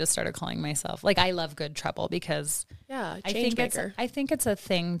think I just started calling myself, like, I love good trouble, because I think it's a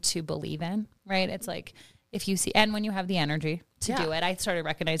thing to believe in, right? It's like, if you see, and when you have the energy to do it, I started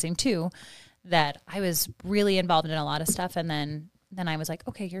recognizing too that I was really involved in a lot of stuff, and then I was like,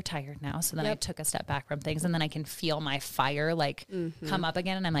 okay, you're tired now. So then I took a step back from things, and then I can feel my fire come up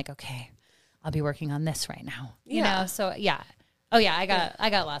again, and I'm like, okay, I'll be working on this right now. You know, so yeah. Oh yeah, I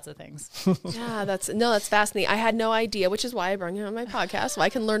got lots of things. Yeah, that's fascinating. I had no idea, which is why I brought you on my podcast, so I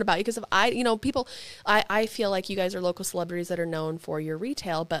can learn about you. Because if I feel like you guys are local celebrities that are known for your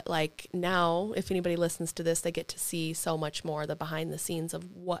retail, but like now, if anybody listens to this, they get to see so much more the behind the scenes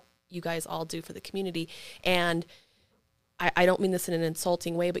of what you guys all do for the community. And I don't mean this in an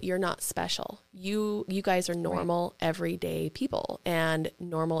insulting way, but you're not special. You guys are normal, everyday people, and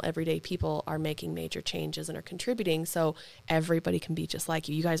normal, everyday people are making major changes and are contributing. So everybody can be just like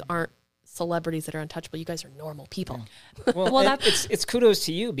you. You guys aren't celebrities that are untouchable. You guys are normal people. Well, it's kudos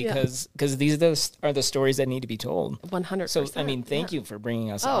to you, because these are the stories that need to be told. 100%. So, I mean, thank you for bringing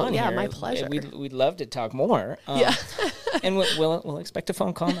us on here. My pleasure. We'd love to talk more. And we'll expect a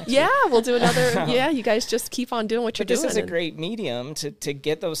phone call next week. Yeah, we'll do another. You guys just keep on doing what you're doing. This is a great medium to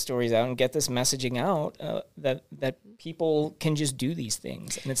get those stories out and get this messaging out, that people can just do these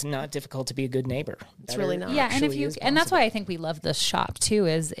things, and it's not difficult to be a good neighbor. It's really not. Yeah, and that's why I think we love this shop too.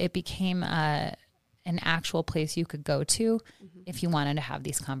 Is it became an actual place you could go to if you wanted to have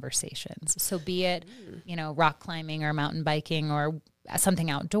these conversations. So be it rock climbing or mountain biking or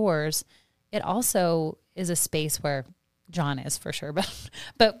something outdoors, it also is a space where John is for sure,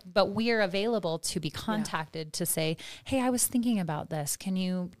 but we are available to be contacted to say, hey, I was thinking about this. Can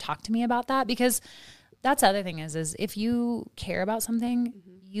you talk to me about that? Because that's the other thing is if you care about something,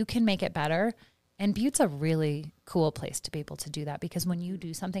 you can make it better. And Butte's a really cool place to be able to do that, because when you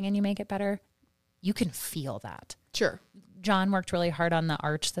do something and you make it better, you can feel that. Sure. John worked really hard on the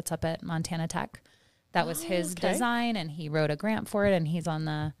arch that's up at Montana Tech. That was his design, and he wrote a grant for it, and he's on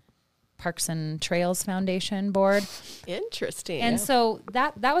the Parks and Trails Foundation board. Interesting. And so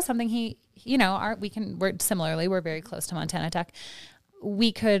that was something we're very close to Montana Tech.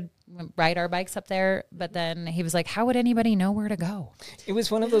 We could ride our bikes up there, but then he was like, how would anybody know where to go? It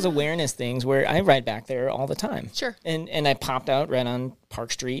was one of those awareness things where I ride back there all the time. Sure. And I popped out right on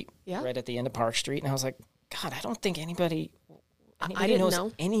Park Street, right at the end of Park Street, and I was like, God, I don't think anybody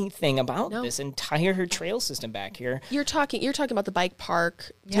knows anything about this entire trail system back here. You're talking about the bike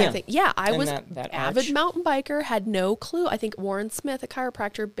park type thing. Yeah, I was that avid arch. Mountain biker, had no clue. I think Warren Smith, a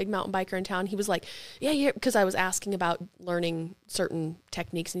chiropractor, big mountain biker in town, he was like, yeah, because I was asking about learning certain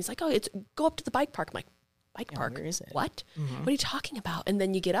techniques, and he's like, oh, go up to the bike park. I'm like, bike park? Where is it? What? Mm-hmm. What are you talking about? And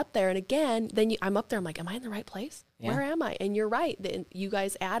then you get up there, and again, I'm up there. I'm like, am I in the right place? Yeah. Where am I? And you're right. You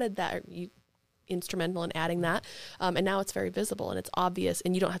guys added that. Instrumental in adding that, and now it's very visible and it's obvious,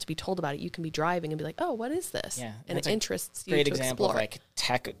 and you don't have to be told about it. You can be driving and be like, oh, what is this? Yeah, and it interests you to example explore. Like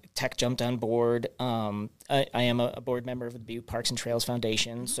tech jumped on board. I am a board member of the Butte Parks and Trails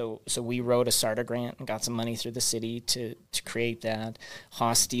Foundation, so we wrote a SARTA grant and got some money through the city to create that.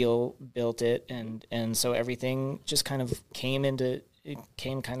 Haas Steel built it, and so everything just kind of came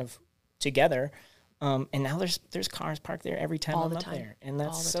together. And now there's cars parked there every time I'm up there. And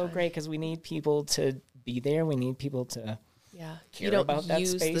that's so great, because we need people to be there. We need people to care about that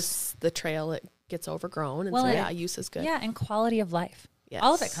space. You don't use the trail. It gets overgrown. And use is good. Yeah, and quality of life. Yes.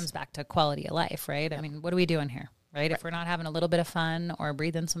 All of it comes back to quality of life, right? Yep. I mean, what are we doing here, right? If we're not having a little bit of fun or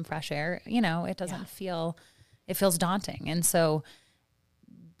breathing some fresh air, it doesn't feel, it feels daunting. And so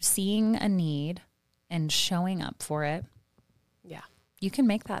seeing a need and showing up for it, you can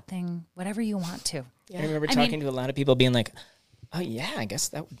make that thing whatever you want to. Yeah. I remember talking to a lot of people being like, oh, yeah, I guess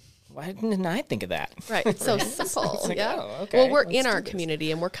why didn't I think of that? Right. It's so simple. Like, oh, okay, well, we're in our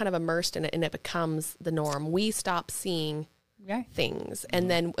community, and we're kind of immersed in it, and it becomes the norm. We stop seeing things. And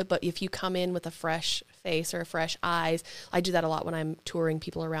then, but if you come in with a fresh face or fresh eyes, I do that a lot when I'm touring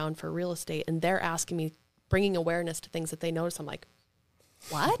people around for real estate, and they're asking me, bringing awareness to things that they notice. I'm like,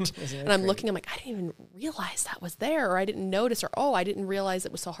 what? And I'm looking, I'm like, I didn't even realize that was there, or I didn't notice, or, oh, I didn't realize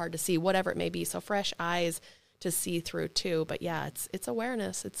it was so hard to see, whatever it may be. So fresh eyes to see through too. But yeah, it's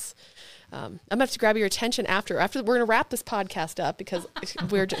awareness. It's, I'm gonna have to grab your attention after we're gonna wrap this podcast up, because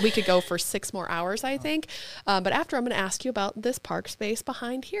we could go for 6 more hours, I think. But after, I'm gonna ask you about this park space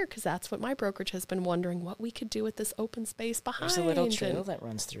behind here, because that's what my brokerage has been wondering, what we could do with this open space behind. There's a little trail that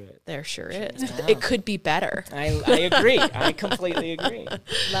runs through it. There sure is. Yeah. It could be better. I agree. I completely agree.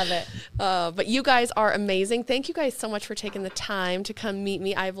 Love it. But you guys are amazing. Thank you guys so much for taking the time to come meet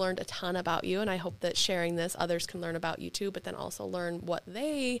me. I've learned a ton about you, and I hope that sharing this, others can learn about you too, but then also learn what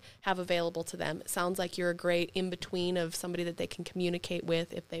they have available to them. It sounds like you're a great in-between of somebody that they can communicate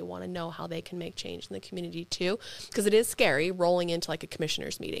with if they want to know how they can make change in the community too, because it is scary rolling into like a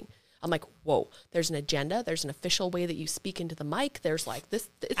commissioner's meeting. I'm like, whoa, there's an agenda. There's an official way that you speak into the mic. There's like this.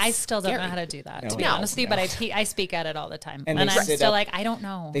 I still don't know how to do that, to be honest with you, but I speak at it all the time. And I'm still like, I don't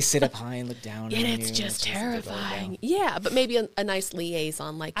know. They sit up high and look down. And it's just terrifying. Yeah, but maybe a nice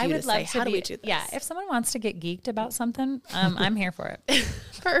liaison like you to say, how do we do this? Yeah, if someone wants to get geeked about something, I'm here for it.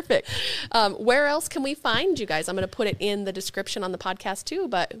 Perfect. Where else can we find you guys? I'm going to put it in the description on the podcast too,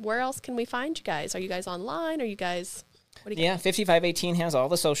 but where else can we find you guys? Are you guys online? Are you guys... Yeah, 5518 has all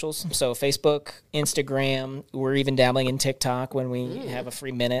the socials. So Facebook, Instagram, we're even dabbling in TikTok when we have a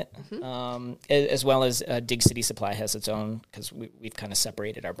free minute, as well as Dig City Supply has its own, because we've kind of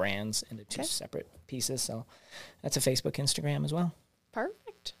separated our brands into 2 separate pieces. So that's a Facebook, Instagram as well.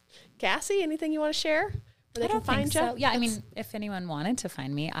 Perfect. Cassie, anything you want to share where they can find you? So. Yeah, I mean, if anyone wanted to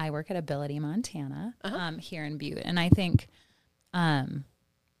find me, I work at Ability Montana here in Butte. And I think...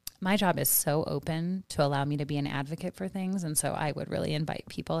 my job is so open to allow me to be an advocate for things. And so I would really invite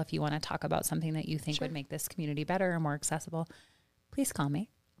people, if you want to talk about something that you think would make this community better or more accessible, please call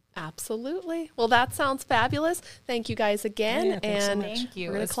me. Absolutely. Well, that sounds fabulous. Thank you guys again. Thank you.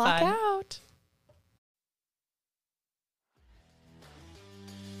 We're going to clock out.